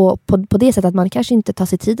på det sättet att man kanske inte tar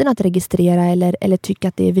sig tiden att registrera eller tycka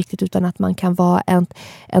att det är viktigt, utan att man kan vara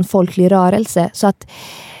en folklig rörelse. Så att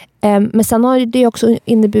men sen har det också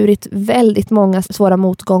inneburit väldigt många svåra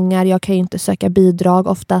motgångar. Jag kan ju inte söka bidrag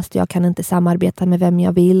oftast. Jag kan inte samarbeta med vem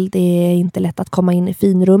jag vill. Det är inte lätt att komma in i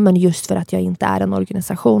finrummen just för att jag inte är en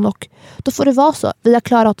organisation. Och då får det vara så. Vi har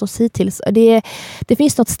klarat oss hittills. Det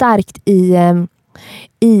finns något starkt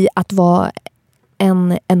i att vara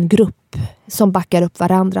en grupp som backar upp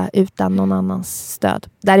varandra utan någon annans stöd.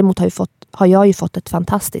 Däremot har jag ju fått ett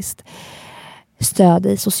fantastiskt stöd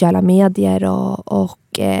i sociala medier och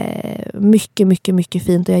mycket, mycket, mycket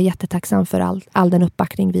fint, och jag är jättetacksam för all den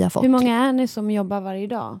uppbackning vi har fått. Hur många är ni som jobbar varje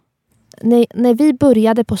dag? När vi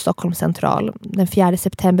började på Stockholm central den 4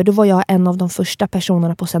 september, då var jag en av de första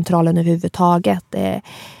personerna på centralen överhuvudtaget.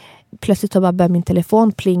 Plötsligt så bara började min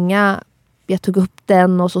telefon plinga. Jag tog upp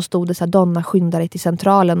den och så stod det så här: Donna, skynda dig till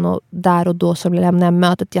centralen. Och där och då så lämnade jag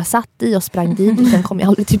mötet jag satt i och sprang dit, och sen kom jag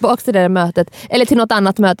aldrig tillbaka till det där mötet, eller till något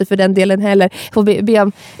annat möte för den delen heller. Får be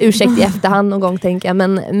om ursäkt i efterhand någon gång, tänker jag.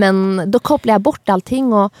 Men då kopplade jag bort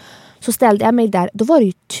allting, och så ställde jag mig där. Då var det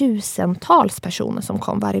ju tusentals personer som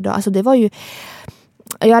kom varje dag. Alltså det var ju,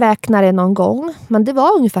 jag räknade någon gång, men det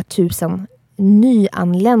var ungefär 1000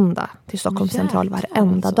 nyanlända till Stockholm central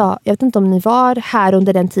varenda dag. Jag vet inte om ni var här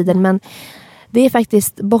under den tiden, men det är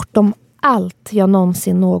faktiskt bortom allt jag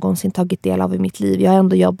någonsin tagit del av i mitt liv. Jag har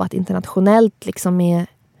ändå jobbat internationellt liksom i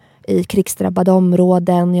krigsdrabbade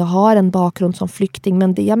områden. Jag har en bakgrund som flykting,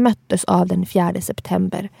 men det jag möttes av den 4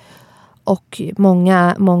 september och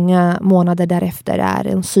många, många månader därefter är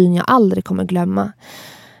en syn jag aldrig kommer glömma.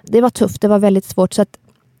 Det var tufft, det var väldigt svårt, så att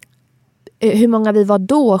hur många vi var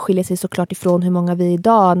då skiljer sig såklart ifrån hur många vi är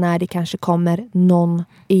idag, när det kanske kommer någon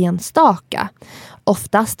enstaka.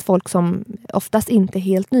 Oftast inte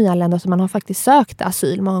helt nyanlända, så man har faktiskt sökt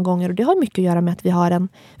asyl många gånger, och det har mycket att göra med att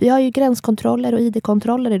vi har ju gränskontroller och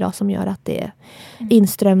ID-kontroller idag som gör att det är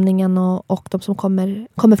inströmningen och de som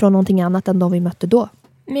kommer från någonting annat än de vi mötte då.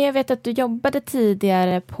 Men jag vet att du jobbade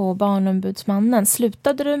tidigare på Barnombudsmannen.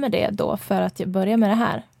 Slutade du med det då för att börja med det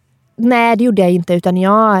här? Nej, det gjorde jag inte, utan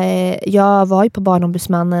jag var ju på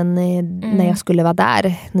Barnombudsmannen när jag skulle vara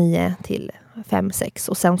där 9 till 5, 6.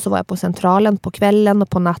 Och sen så var jag på centralen på kvällen och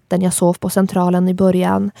på natten. Jag sov på centralen i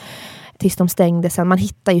början tills de stängde. Sen man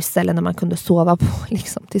hittade ju ställen där man kunde sova på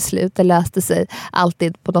liksom, till slut. Det löste sig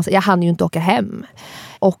alltid på något sätt. Jag hann ju inte åka hem.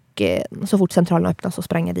 Och så fort centralen öppnade så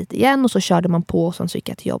sprang jag dit igen, och så körde man på, och sen så gick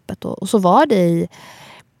jag till jobbet. Och så var det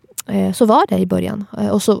Så var det i början.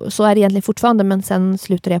 Och så är det egentligen fortfarande, men sen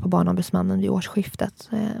slutade jag på Barnombudsmannen vid årsskiftet.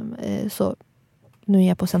 Så nu är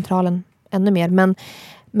jag på centralen ännu mer.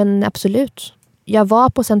 Men absolut, jag var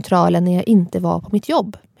på centralen när jag inte var på mitt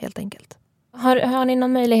jobb, helt enkelt. Har ni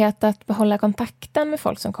någon möjlighet att behålla kontakten med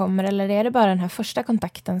folk som kommer, eller är det bara den här första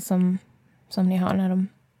kontakten som ni har när de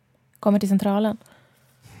kommer till centralen?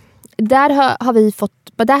 Där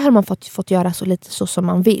har man fått göra så lite så som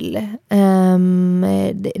man vill.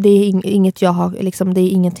 Det är inget jag har, liksom, det är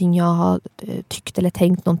ingenting jag har tyckt eller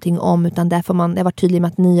tänkt någonting om, utan där får man vara tydlig med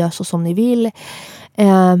att ni gör så som ni vill.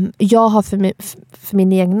 Jag har för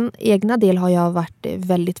min egna del har jag varit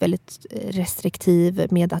väldigt, väldigt restriktiv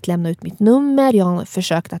med att lämna ut mitt nummer. Jag har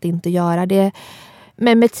försökt att inte göra det.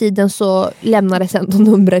 Men med tiden så lämnades ändå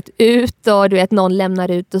numret ut, och du vet, någon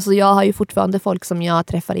lämnar ut, och så jag har ju fortfarande folk som jag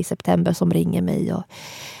träffar i september som ringer mig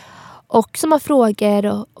och som har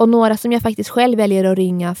frågor, och några som jag faktiskt själv väljer att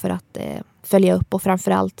ringa för att följa upp, och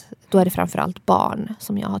då är det framförallt barn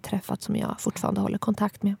som jag har träffat som jag fortfarande håller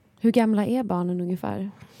kontakt med. Hur gamla är barnen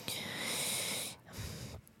ungefär?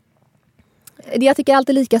 Jag tycker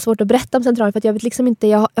alltid lika svårt att berätta om centralen, för att jag vet liksom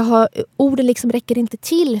inte, orden liksom räcker inte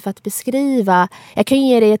till för att beskriva. Jag kan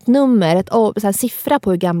ge dig ett nummer, en siffra på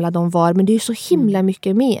hur gamla de var, men det är ju så himla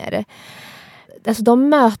mycket mer. Alltså de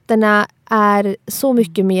mötena är så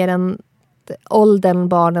mycket mer än åldern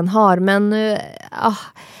barnen har, men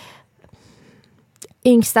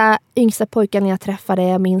yngsta pojken jag träffade,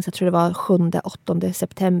 jag minns, jag tror det var 7-8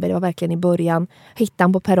 september, det var verkligen i början, hittade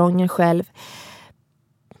han på perrongen själv.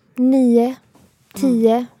 9,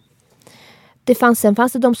 10. Sen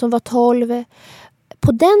fanns det de som var 12.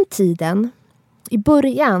 På den tiden, i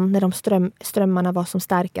början när de strömmarna var som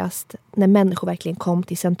starkast, när människor verkligen kom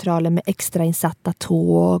till centralen med extrainsatta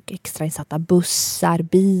tåg, extrainsatta bussar,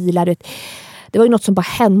 bilar. Det var ju något som bara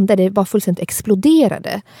hände, det bara fullständigt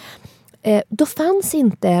exploderade. Då fanns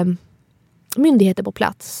inte myndigheter på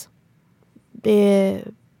plats. Det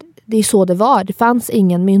är så det var. Det fanns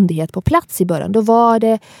ingen myndighet på plats i början. Då var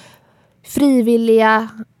det frivilliga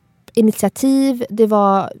initiativ. Det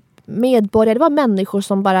var medborgare. Det var människor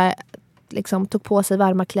som bara liksom tog på sig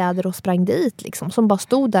varma kläder och sprang dit. Liksom, som bara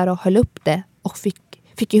stod där och höll upp det och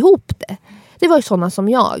fick ihop det. Det var ju sådana som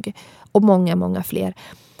jag. Och många, många fler.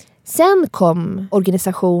 Sen kom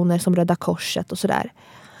organisationer som Röda Korset och sådär.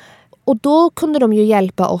 Och då kunde de ju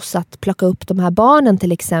hjälpa oss att plocka upp de här barnen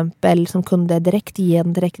till exempel, som kunde direkt.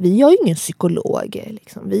 Vi har ju ingen psykolog.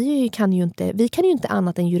 Liksom. Vi kan ju inte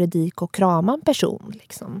annat än juridik och krama en person.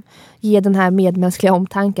 Liksom. Ge den här medmänskliga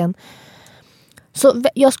omtanken. Så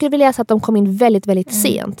jag skulle vilja säga att de kom in väldigt, väldigt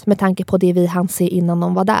sent med tanke på det vi hann se innan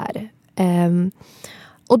de var där.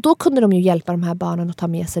 Och då kunde de ju hjälpa de här barnen och ta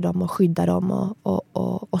med sig dem och skydda dem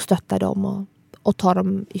och stötta dem och ta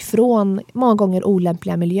dem ifrån många gånger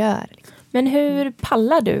olämpliga miljöer. Men hur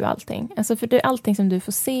pallar du allting? Alltså för det är allting som du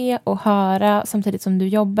får se och höra samtidigt som du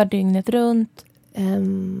jobbar dygnet runt.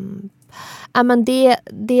 Men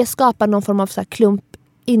det skapar någon form av så här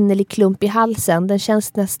innerlig klump i halsen. Den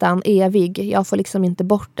känns nästan evig. Jag får liksom inte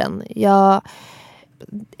bort den.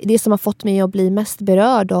 Det som har fått mig att bli mest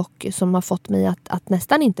berörd och som har fått mig att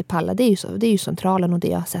nästan inte palla, det är ju centralen och det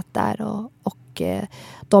jag har sett där och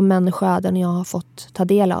de människoöden jag har fått ta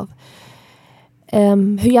del av.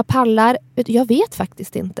 Hur jag pallar, jag vet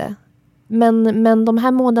faktiskt inte. Men de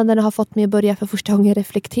här månaderna har fått mig att börja för första gången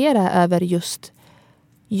reflektera över just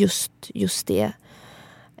det.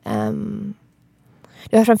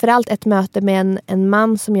 Det var framförallt ett möte med en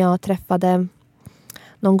man som jag träffade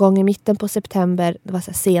någon gång i mitten på september. Det var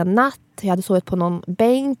så här sen natt. Jag hade sovit på någon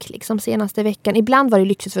bänk liksom senaste veckan. Ibland var det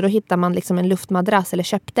lyxigt för då hittar man liksom en luftmadrass eller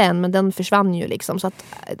köpte en. Men den försvann ju liksom. Så att,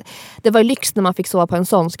 det var lyx när man fick sova på en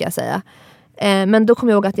sån, ska jag säga. Men då kom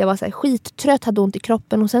jag ihåg att jag var så här skittrött, hade ont i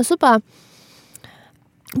kroppen. Och sen så bara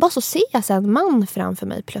så ser jag så en man framför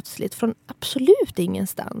mig plötsligt. Från absolut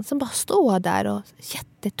ingenstans. Som bara står där och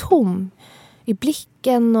jättetom i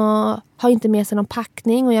blicken och har inte med sig någon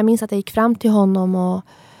packning. Och jag minns att jag gick fram till honom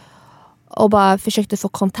och bara försökte få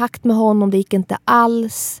kontakt med honom. Det gick inte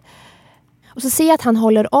alls. Och så ser jag att han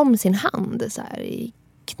håller om sin hand. Så här,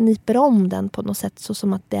 kniper om den på något sätt. Så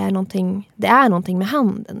som att det är någonting med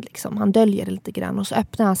handen. Liksom. Han döljer det lite grann. Och så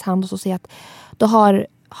öppnar hans hand och så ser jag att då har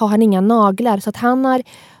han inga naglar. Så att han har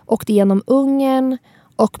åkt igenom Ungern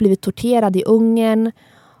och blivit torterad i Ungern.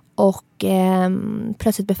 Och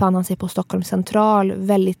plötsligt befann han sig på Stockholms central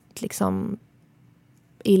väldigt liksom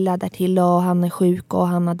illa därtill, och han är sjuk och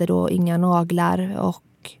han hade då inga naglar och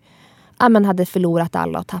hade förlorat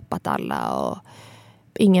alla och tappat alla och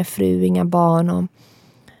ingen fru, inga barn och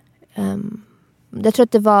jag tror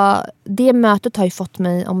att det mötet har ju fått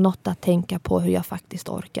mig om något att tänka på hur jag faktiskt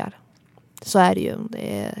orkar. Så är det ju.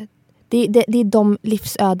 Det är de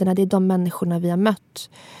livsödena, det är de människorna vi har mött.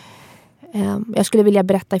 Jag skulle vilja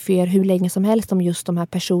berätta för er hur länge som helst om just de här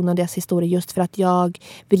personerna och deras historia, just för att jag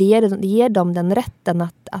vill ge dem den rätten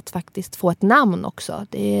att faktiskt få ett namn också.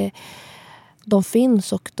 De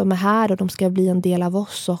finns och de är här och de ska bli en del av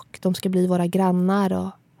oss och de ska bli våra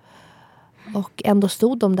grannar och ändå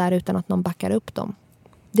stod de där utan att någon backar upp dem.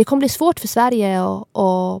 Det kommer bli svårt för Sverige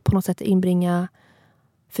och på något sätt inbringa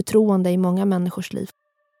förtroende i många människors liv.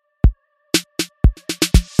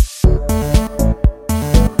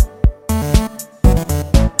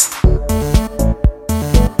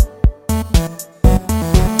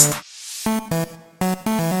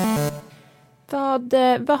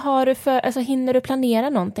 Vad har du för, alltså hinner du planera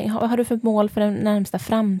någonting? Har du för mål för den närmsta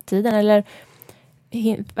framtiden? Eller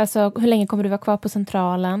alltså, hur länge kommer du vara kvar på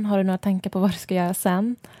Centralen? Har du några tankar på vad du ska göra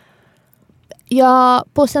sen? Ja,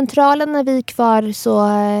 på Centralen är vi kvar så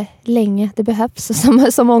länge det behövs.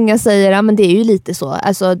 Som många säger, ja, men det är ju lite så.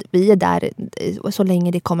 Alltså, vi är där så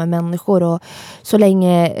länge det kommer människor och så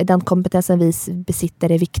länge den kompetensen vi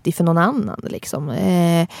besitter är viktig för någon annan. Liksom.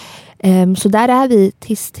 Så där är vi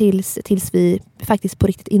tills vi faktiskt på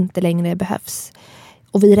riktigt inte längre behövs.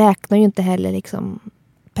 Och vi räknar ju inte heller liksom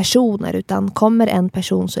personer, utan kommer en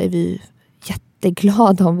person så är vi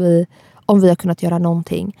jätteglada om vi har kunnat göra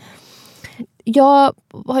någonting. Jag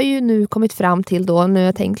har ju nu kommit fram till då, nu har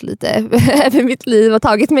jag tänkt lite över mitt liv och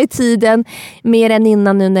tagit mig tiden mer än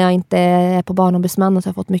innan nu när jag inte är på Barnombudsmannen, så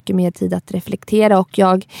har jag fått mycket mer tid att reflektera, och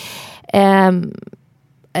jag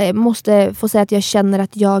måste få säga att jag känner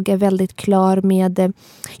att jag är väldigt klar med,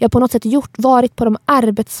 jag har på något sätt varit på de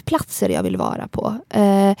arbetsplatser jag vill vara på.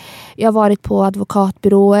 Jag har varit på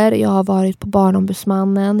advokatbyråer, jag har varit på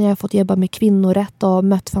Barnombudsmannen, jag har fått jobba med kvinnorätt och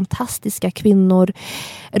mött fantastiska kvinnor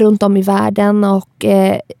runt om i världen, och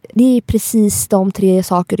det är precis de 3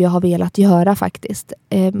 saker jag har velat göra faktiskt.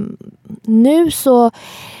 Nu så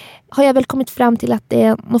har jag väl kommit fram till att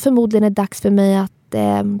det förmodligen är dags för mig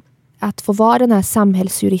att få vara den här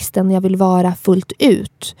samhällsjuristen jag vill vara fullt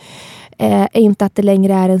ut. Inte att det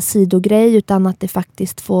längre är en sidogrej, utan att det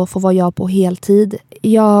faktiskt får vara jag på heltid.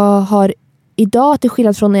 Jag har idag, till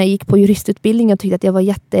skillnad från när jag gick på juristutbildningen, tyckte att jag var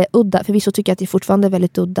jätteudda. Förvisso tycker jag att det fortfarande är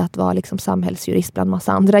väldigt udda att vara liksom samhällsjurist bland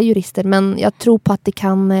massa andra jurister. Men jag tror på att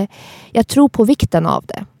jag tror på vikten av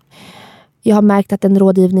det. Jag har märkt att den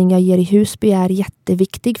rådgivning jag ger i Husby är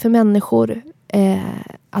jätteviktig för människor.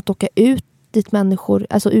 Att åka ut dit människor,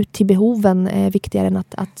 alltså ut till behoven, är viktigare än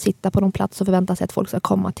att sitta på någon plats och förvänta sig att folk ska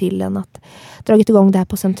komma till en. Att dragit igång det här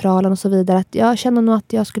på Centralen och så vidare. Att jag känner nog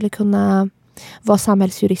att jag skulle kunna vara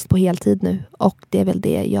samhällsjurist på heltid nu. Och det är väl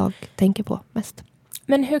det jag tänker på mest.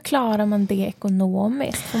 Men hur klarar man det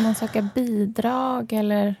ekonomiskt? Får man söka bidrag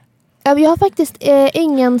eller? Jag har faktiskt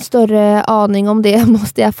ingen större aning om det,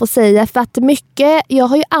 måste jag få säga. För att jag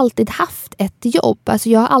har ju alltid haft ett jobb. Alltså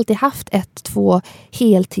jag har alltid haft 1-2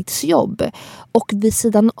 heltidsjobb. Och vid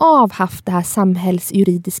sidan av haft det här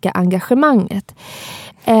samhällsjuridiska engagemanget.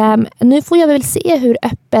 Nu får jag väl se hur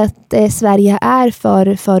öppet Sverige är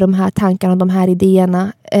för de här tankarna och de här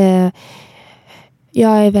idéerna.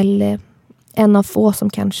 Jag är väl en av få som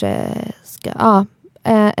kanske ska...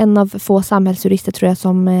 en av få samhällsjurister tror jag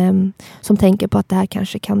som tänker på att det här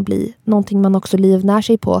kanske kan bli någonting man också livnär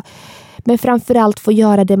sig på. Men framförallt få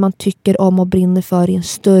göra det man tycker om och brinner för i en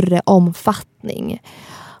större omfattning.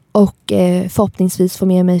 Och förhoppningsvis få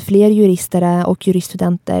med mig fler jurister och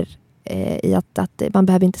juriststudenter i att man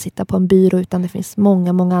behöver inte sitta på en byrå, utan det finns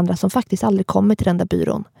många, många andra som faktiskt aldrig kommer till den där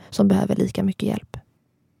byrån som behöver lika mycket hjälp.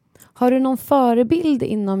 Har du någon förebild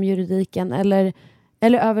inom juridiken eller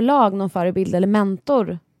överlag någon förebild eller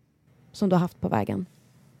mentor som du har haft på vägen?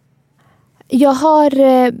 Jag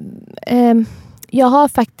har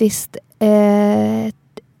faktiskt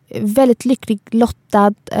väldigt lycklig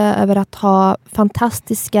lottad över att ha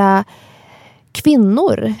fantastiska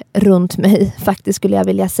kvinnor runt mig, faktiskt skulle jag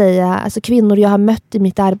vilja säga. Alltså kvinnor jag har mött i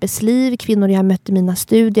mitt arbetsliv, kvinnor jag har mött i mina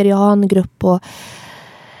studier. Jag har en grupp på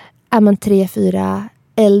 3-4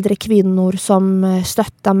 äldre kvinnor som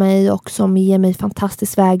stöttar mig och som ger mig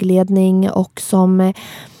fantastisk vägledning och som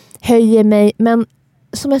höjer mig, men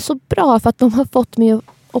som är så bra för att de har fått mig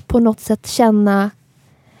att på något sätt känna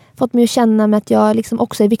med att jag liksom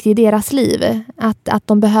också är viktig i deras liv. Att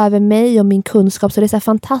de behöver mig och min kunskap. Så det är så här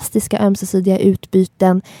fantastiska ömsesidiga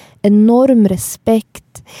utbyten. Enorm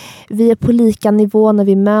respekt. Vi är på lika nivå när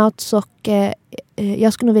vi möts, och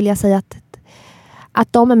jag skulle nog vilja säga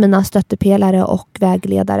att de är mina stöttepelare och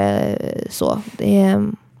vägledare. Så det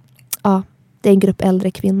är, ja, det är en grupp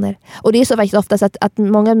äldre kvinnor. Och det är så faktiskt oftast att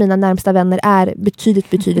många av mina närmsta vänner är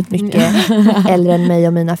betydligt mycket äldre än mig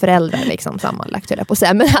och mina föräldrar liksom, sammanlagt, höll jag på att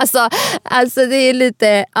säga. Men alltså det är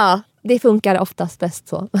lite, ja, det funkar oftast bäst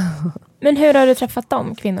så. Men hur har du träffat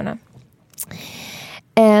de kvinnorna?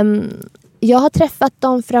 Jag har träffat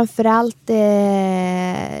dem framförallt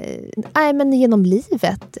genom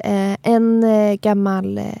livet. En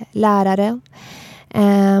gammal lärare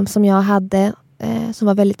som jag hade, som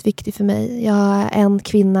var väldigt viktig för mig. Jag har en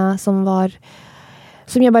kvinna som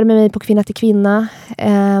jobbade med mig på Kvinna till kvinna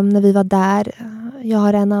när vi var där. Jag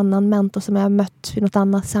har en annan mentor som jag har mött i något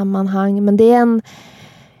annat sammanhang. Men det är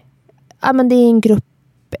en grupp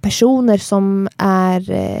personer som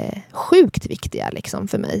är sjukt viktiga liksom,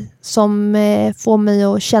 för mig. Som får mig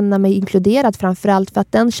att känna mig inkluderad framförallt. För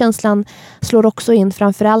att den känslan slår också in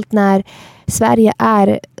framförallt när Sverige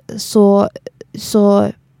är så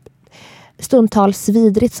stundtals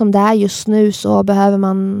vidrigt som det är just nu, så behöver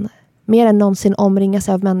man mer än någonsin omringa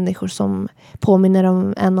sig av människor som påminner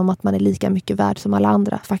om att man är lika mycket värd som alla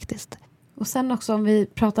andra faktiskt. Och sen också om vi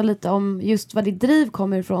pratar lite om just vad ditt driv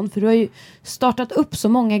kommer ifrån. För du har ju startat upp så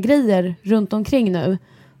många grejer runt omkring nu.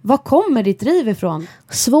 Var kommer ditt driv ifrån?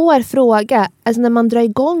 Svår fråga. Alltså när man drar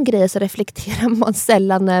igång grejer så reflekterar man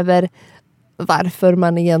sällan över varför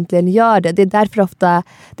man egentligen gör det. Det är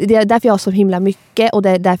därför jag har så himla mycket, och det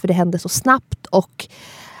är därför det händer så snabbt. Och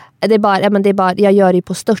det är bara jag gör det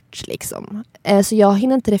på stört liksom. Så jag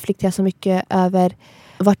hinner inte reflektera så mycket över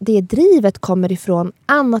vart det drivet kommer ifrån,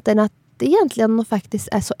 annat än att det egentligen faktiskt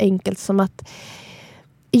är så enkelt som att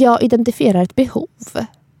jag identifierar ett behov.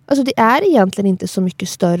 Alltså det är egentligen inte så mycket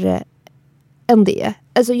större än det.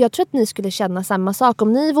 Alltså jag tror att ni skulle känna samma sak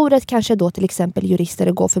om ni vore kanske då till exempel jurister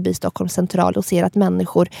och går förbi Stockholms central och ser att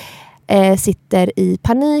människor sitter i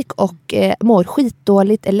panik och mår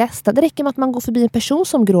skitdåligt, är ledsna. Det räcker med att man går förbi en person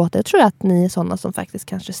som gråter. Jag tror att ni är sådana som faktiskt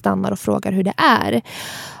kanske stannar och frågar hur det är.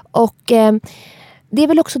 Och det är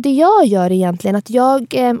väl också det jag gör egentligen, att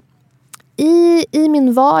jag i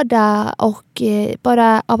min vardag och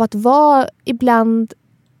bara av att vara ibland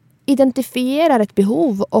identifierar ett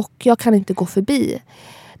behov och jag kan inte gå förbi.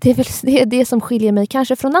 Det är väl det som skiljer mig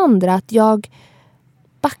kanske från andra, att jag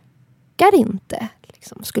backar inte,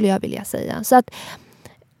 liksom, skulle jag vilja säga. Så att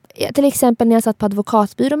till exempel när jag satt på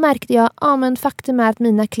advokatbyrå märkte jag men faktum är att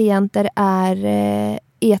mina klienter är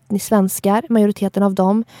etnisk svenskar, majoriteten av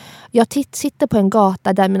dem. Jag sitter på en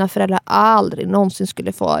gata där mina föräldrar aldrig någonsin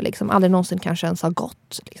skulle få, liksom, aldrig någonsin kanske ens har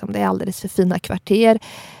gått. Liksom, det är alldeles för fina kvarter.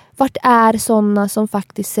 Vart är sådana som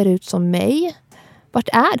faktiskt ser ut som mig? Vart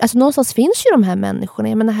är? Alltså någonstans finns ju de här människorna.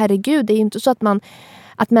 Jag menar, herregud, det är ju inte så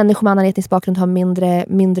att människor med annan etnisk bakgrund har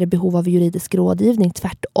mindre behov av juridisk rådgivning.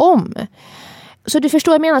 Tvärtom. Så du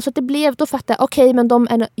förstår vad jag menar. Så att det blev, då fattar jag, okej, men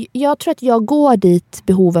jag tror att jag går dit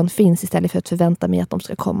behoven finns istället för att förvänta mig att de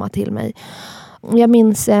ska komma till mig. Jag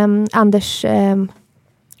minns Anders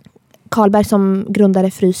Karlberg som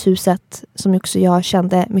grundade Fryshuset, som också jag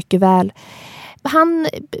kände mycket väl. Han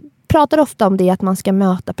pratar ofta om det, att man ska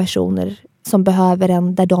möta personer som behöver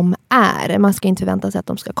en där de är. Man ska inte förvänta sig att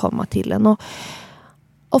de ska komma till en.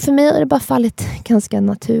 Och för mig har det bara fallit ganska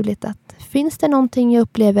naturligt att finns det någonting jag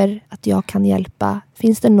upplever att jag kan hjälpa?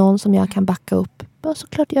 Finns det någon som jag kan backa upp? Ja,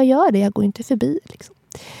 såklart jag gör det. Jag går inte förbi. Liksom.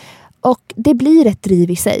 Och det blir ett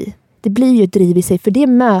driv i sig. Det blir ju ett driv i sig. För det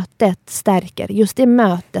mötet stärker. Just det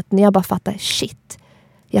mötet när jag bara fattar, shit,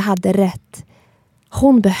 jag hade rätt.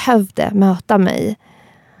 Hon behövde möta mig.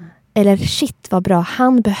 Eller shit vad bra,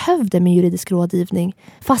 han behövde min juridisk rådgivning.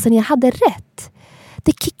 Fastän jag hade rätt.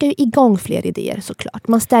 Det kickar ju igång fler idéer såklart.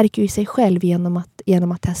 Man stärker ju sig själv genom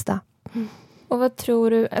att testa. Och vad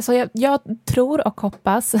tror du? Alltså jag tror och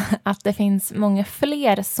hoppas att det finns många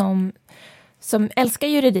fler som älskar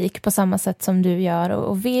juridik på samma sätt som du gör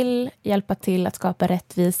och vill hjälpa till att skapa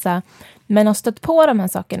rättvisa, men har stött på de här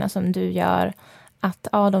sakerna som du gör, att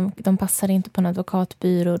de passar inte på en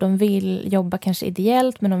advokatbyrå, de vill jobba kanske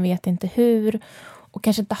ideellt men de vet inte hur och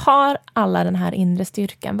kanske inte har alla den här inre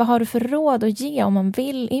styrkan. Vad har du för råd att ge om man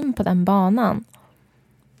vill in på den banan?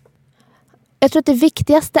 Jag tror att det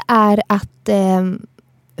viktigaste är att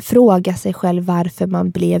fråga sig själv varför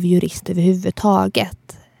man blev jurist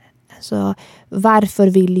överhuvudtaget. Så varför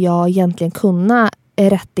vill jag egentligen kunna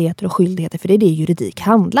rättigheter och skyldigheter? För det är det juridik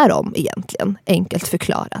handlar om egentligen, enkelt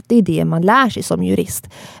förklarat. Det är det man lär sig som jurist.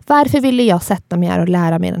 Varför ville jag sätta mig här och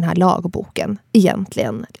lära mig den här lagboken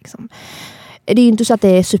egentligen? Liksom. Det är ju inte så att det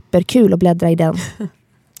är superkul att bläddra i den.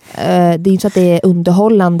 Det är inte så att det är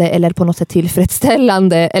underhållande eller på något sätt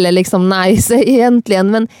tillfredsställande eller liksom nice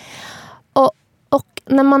egentligen. Men, och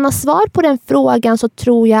när man har svar på den frågan så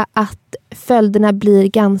tror jag att följderna blir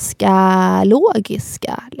ganska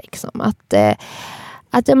logiska. Liksom.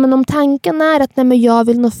 Att men om tanken är att nej, men jag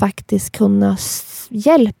vill nog faktiskt kunna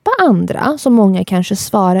hjälpa andra, som många kanske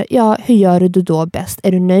svarar, ja, hur gör du då bäst?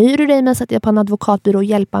 Är du nöjd med att sätta på en advokatbyrå och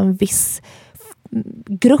hjälpa en viss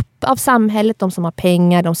grupp av samhället, de som har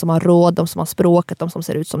pengar, de som har råd, de som har språket, de som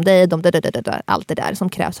ser ut som dig, allt det där som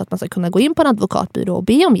krävs för att man ska kunna gå in på en advokatbyrå och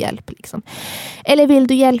be om hjälp. Liksom. Eller vill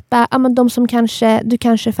du hjälpa de som du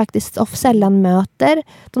kanske faktiskt sällan möter,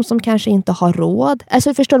 de som kanske inte har råd.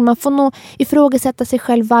 Alltså förstår du, man får nog ifrågasätta sig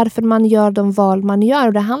själv varför man gör de val man gör,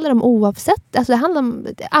 och det handlar om oavsett, alltså det handlar om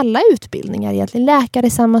alla utbildningar egentligen. Läkare är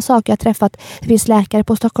samma sak, jag har träffat, det finns läkare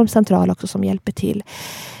på Stockholms central också som hjälper till,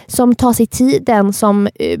 som tar sig tiden, som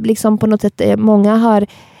liksom på något sätt, många har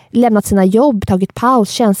lämnat sina jobb, tagit paus,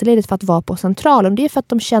 tjänstledigt för att vara på centralen. Det är för att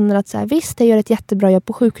de känner att så här, visst, jag gör ett jättebra jobb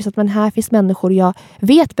på sjukhuset, men här finns människor jag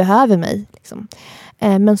vet behöver mig. Liksom.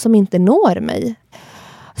 Men som inte når mig.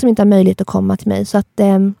 Som inte har möjlighet att komma till mig. Så att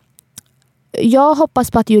jag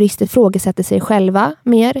hoppas på att jurister frågesätter sig själva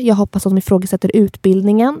mer. Jag hoppas att de ifrågasätter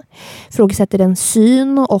utbildningen. Frågesätter den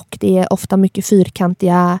syn, och det är ofta mycket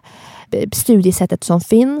fyrkantiga studiesättet som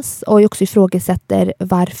finns, och också ifrågasätter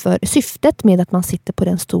varför syftet med att man sitter på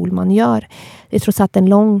den stol man gör. Det är trots allt en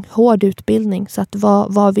lång, hård utbildning, så att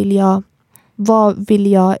vad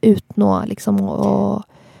vill jag utnå liksom,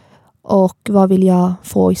 och vad vill jag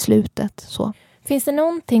få i slutet, så. Finns det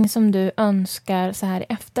någonting som du önskar så här i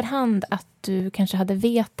efterhand att du kanske hade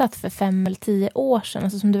vetat för 5 eller 10 år sedan,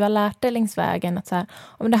 alltså som du har lärt dig längs vägen, att så här,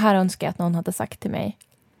 om det här önskar jag att någon hade sagt till mig?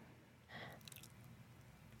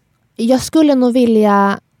 Jag skulle nog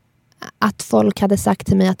vilja att folk hade sagt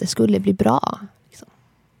till mig att det skulle bli bra. Liksom.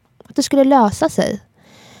 Att det skulle lösa sig.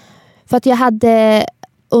 För att jag hade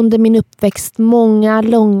under min uppväxt många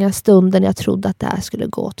långa stunder när jag trodde att det här skulle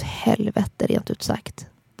gå åt helvete, rent ut sagt.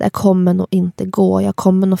 Det kommer nog inte gå. Jag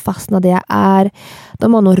kommer nog fastna där jag är.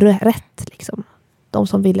 De har nog rätt. Liksom. De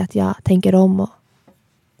som vill att jag tänker om, och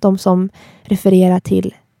de som refererar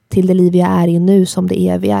till det liv jag är i nu som det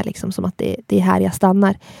eviga. Liksom, som att det är här jag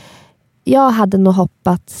stannar. Jag hade nog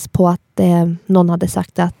hoppats på att någon hade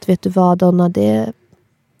sagt att, vet du vad Donna, det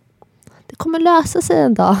kommer lösa sig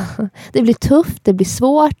en dag. Det blir tufft, det blir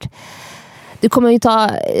svårt. Du kommer ju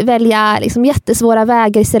välja liksom jättesvåra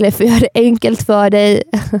vägar istället för att göra det enkelt för dig.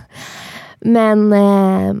 Men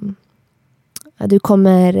du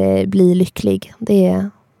kommer bli lycklig.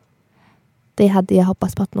 Det hade jag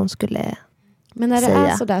hoppats på att någon skulle. Men när det säga.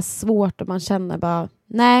 är så där svårt och man känner bara,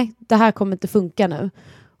 nej, det här kommer inte funka nu.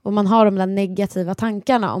 Och man har de där negativa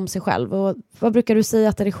tankarna om sig själv. Och vad brukar du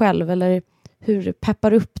säga till dig själv? Eller hur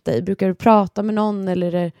peppar upp dig? Brukar du prata med någon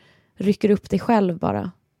eller rycker upp dig själv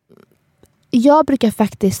bara? Jag brukar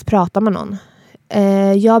faktiskt prata med någon.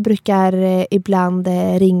 Jag brukar ibland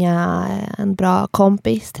ringa en bra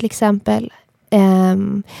kompis till exempel.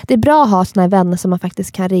 Det är bra att ha såna här vänner som man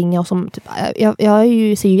faktiskt kan ringa. Och som, typ, jag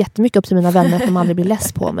ser ju jättemycket upp till mina vänner att de aldrig blir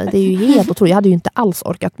less på mig. Det är ju helt otroligt. Jag hade ju inte alls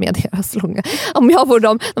orkat med deras långa. Om jag får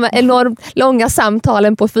de här enormt långa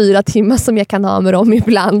samtalen på 4 timmar som jag kan ha med dem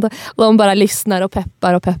ibland. Och de bara lyssnar och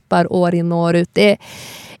peppar år in och år ut.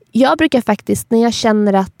 Jag brukar faktiskt, när jag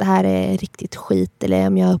känner att det här är riktigt skit, eller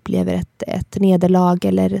om jag upplever ett nederlag,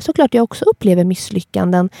 eller såklart jag också upplever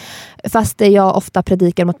misslyckanden, fast jag ofta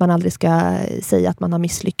predikar om att man aldrig ska säga att man har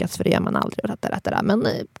misslyckats, för det gör man aldrig. Men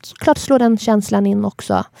såklart slår den känslan in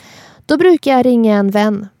också. Då brukar jag ringa en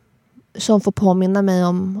vän som får påminna mig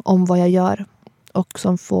om vad jag gör, och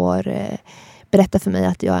som får berätta för mig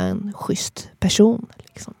att jag är en schysst person.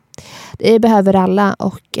 Liksom. Det behöver alla,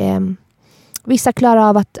 och vissa klarar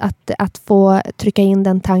av att få trycka in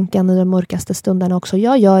den tanken i de mörkaste stunderna också.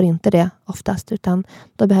 Jag gör inte det oftast, utan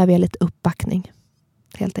då behöver jag lite uppbackning.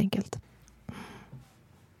 Helt enkelt.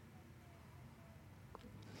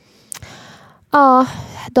 Ja,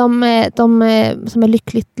 de som är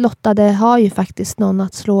lyckligt lottade har ju faktiskt någon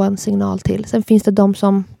att slå en signal till. Sen finns det de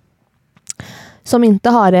som inte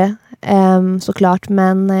har det, såklart.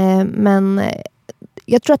 Men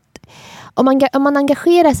jag tror att om man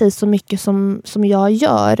engagerar sig så mycket som jag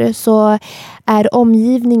gör, så är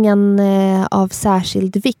omgivningen av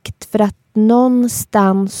särskild vikt. För att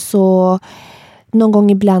någonstans någon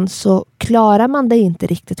gång ibland så klarar man det inte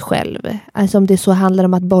riktigt själv. Alltså om det så handlar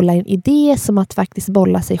om att bolla en idé, som att faktiskt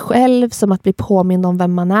bolla sig själv, som att bli påmind om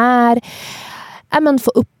vem man är. Man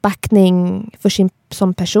får uppbackning för sin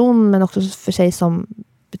som person, men också för sig som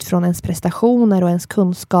utifrån ens prestationer och ens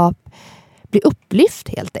kunskap. Bli upplyft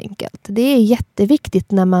helt enkelt. Det är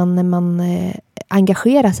jätteviktigt när man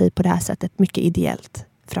engagerar sig på det här sättet, mycket ideellt.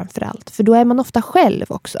 framförallt. För då är man ofta själv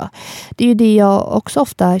också. Det är ju det jag också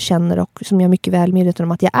ofta känner och som jag är mycket väl medveten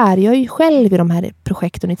om att jag är. Jag är ju själv i de här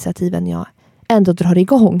projekt och initiativen jag ändå drar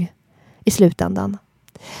igång i slutändan.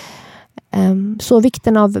 Så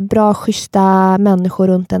vikten av bra, schyssta människor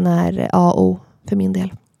runt en är A och O för min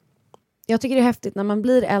del. Jag tycker det är häftigt när man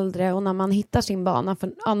blir äldre och när man hittar sin bana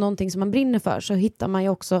för någonting som man brinner för, så hittar man ju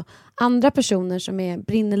också andra personer som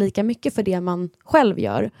brinner lika mycket för det man själv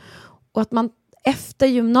gör. Och att man efter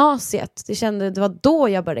gymnasiet, det var då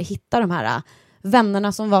jag började hitta de här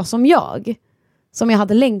vännerna som var som jag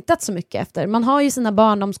hade längtat så mycket efter. Man har ju sina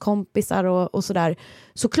barndomskompisar och sådär,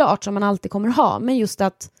 såklart, som man alltid kommer ha, men just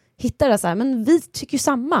att hitta det så här, men vi tycker ju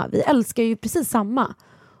samma, vi älskar ju precis samma.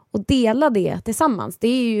 Och dela det tillsammans, det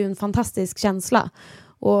är ju en fantastisk känsla.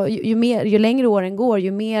 Och ju längre åren går,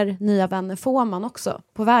 ju mer nya vänner får man också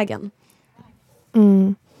på vägen.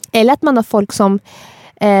 Eller att man har folk som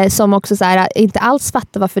också så här, inte alls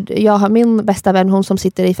fattar varför. Jag har min bästa vän, hon som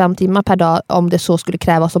sitter i 5 timmar per dag om det så skulle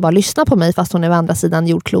krävas och bara lyssna på mig fast hon är på andra sidan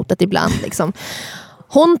jordklotet ibland liksom.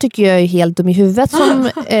 Hon tycker jag är helt dum i huvudet som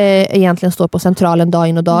egentligen står på centralen dag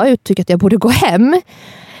in och dag ut, tycker att jag borde gå hem.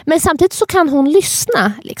 Men samtidigt så kan hon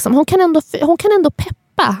lyssna. Liksom. Hon kan ändå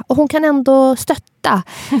peppa och hon kan ändå stötta.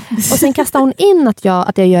 Och sen kastar hon in att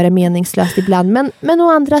jag gör det meningslöst ibland. Men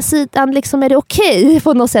å andra sidan liksom är det okej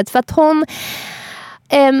på något sätt. För att hon...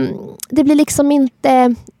 det blir liksom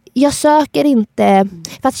inte... Jag söker inte...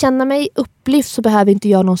 För att känna mig upplyft så behöver inte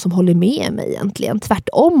jag någon som håller med mig egentligen.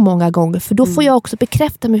 Tvärtom många gånger. För då får jag också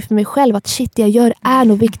bekräfta mig för mig själv att shit, det jag gör är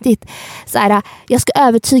nog viktigt. Så här, jag ska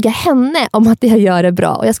övertyga henne om att det jag gör är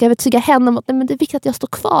bra. Och jag ska övertyga henne om att nej, men det är viktigt att jag står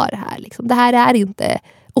kvar här. Liksom. Det här är inte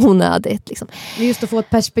onödigt. Liksom. Men just att få ett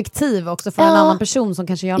perspektiv också för en annan person som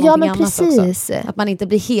kanske gör någonting annat också. Att man inte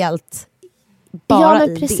blir helt... Ja,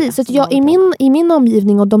 men precis. Så att i min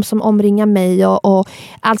omgivning och de som omringar mig och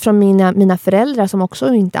allt från mina föräldrar som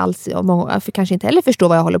också inte alls, för kanske inte heller förstår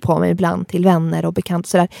vad jag håller på med ibland, till vänner och bekant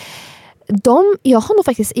sådär. Jag har nog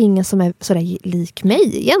faktiskt ingen som är sådär lik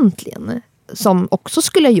mig egentligen, som också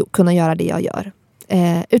skulle kunna göra det jag gör.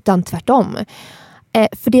 Utan tvärtom.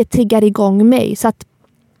 För det triggar igång mig. Så att,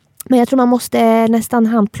 men jag tror man måste nästan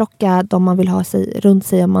handplocka de man vill ha runt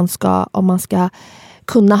sig om man ska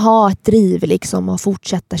kunna ha ett driv liksom och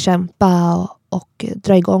fortsätta kämpa och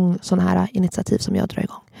dra igång sådana här initiativ som jag drar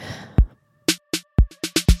igång.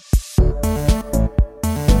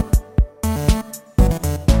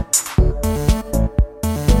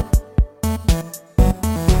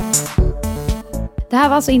 Det här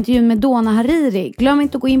var alltså intervjun med Dona Hariri. Glöm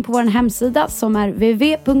inte att gå in på vår hemsida som är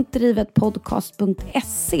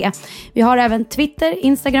www.drivetpodcast.se. Vi har även Twitter,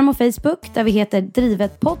 Instagram och Facebook där vi heter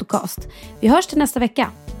Drivet Podcast. Vi hörs till nästa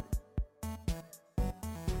vecka.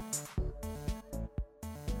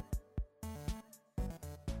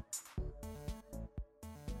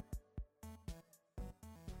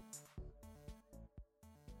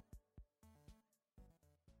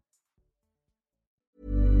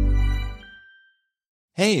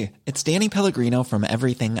 Hey, it's Danny Pellegrino from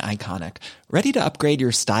Everything Iconic. Ready to upgrade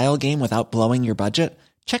your style game without blowing your budget?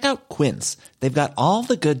 Check out Quince. They've got all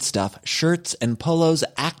the good stuff, shirts and polos,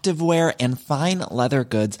 activewear, and fine leather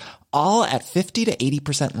goods, all at 50 to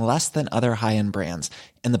 80% less than other high-end brands.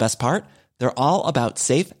 And the best part? They're all about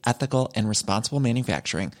safe, ethical, and responsible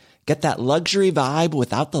manufacturing. Get that luxury vibe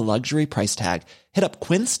without the luxury price tag. Hit up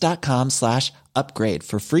quince.com/upgrade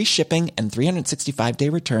for free shipping and 365-day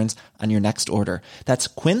returns on your next order. That's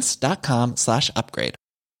quince.com/upgrade.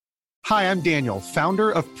 Hi, I'm Daniel, founder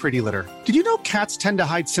of Pretty Litter. Did you know cats tend to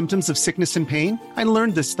hide symptoms of sickness and pain? I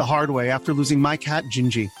learned this the hard way after losing my cat,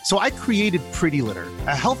 Gingy. So I created Pretty Litter,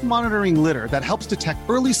 a health monitoring litter that helps detect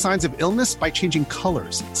early signs of illness by changing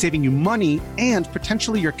colors, saving you money and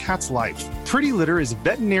potentially your cat's life. Pretty Litter is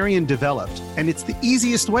veterinarian developed, and it's the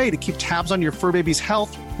easiest way to keep tabs on your fur baby's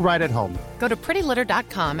health right at home. Go to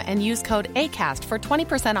prettylitter.com and use code ACAST for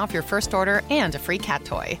 20% off your first order and a free cat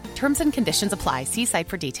toy. Terms and conditions apply. See site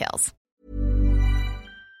for details.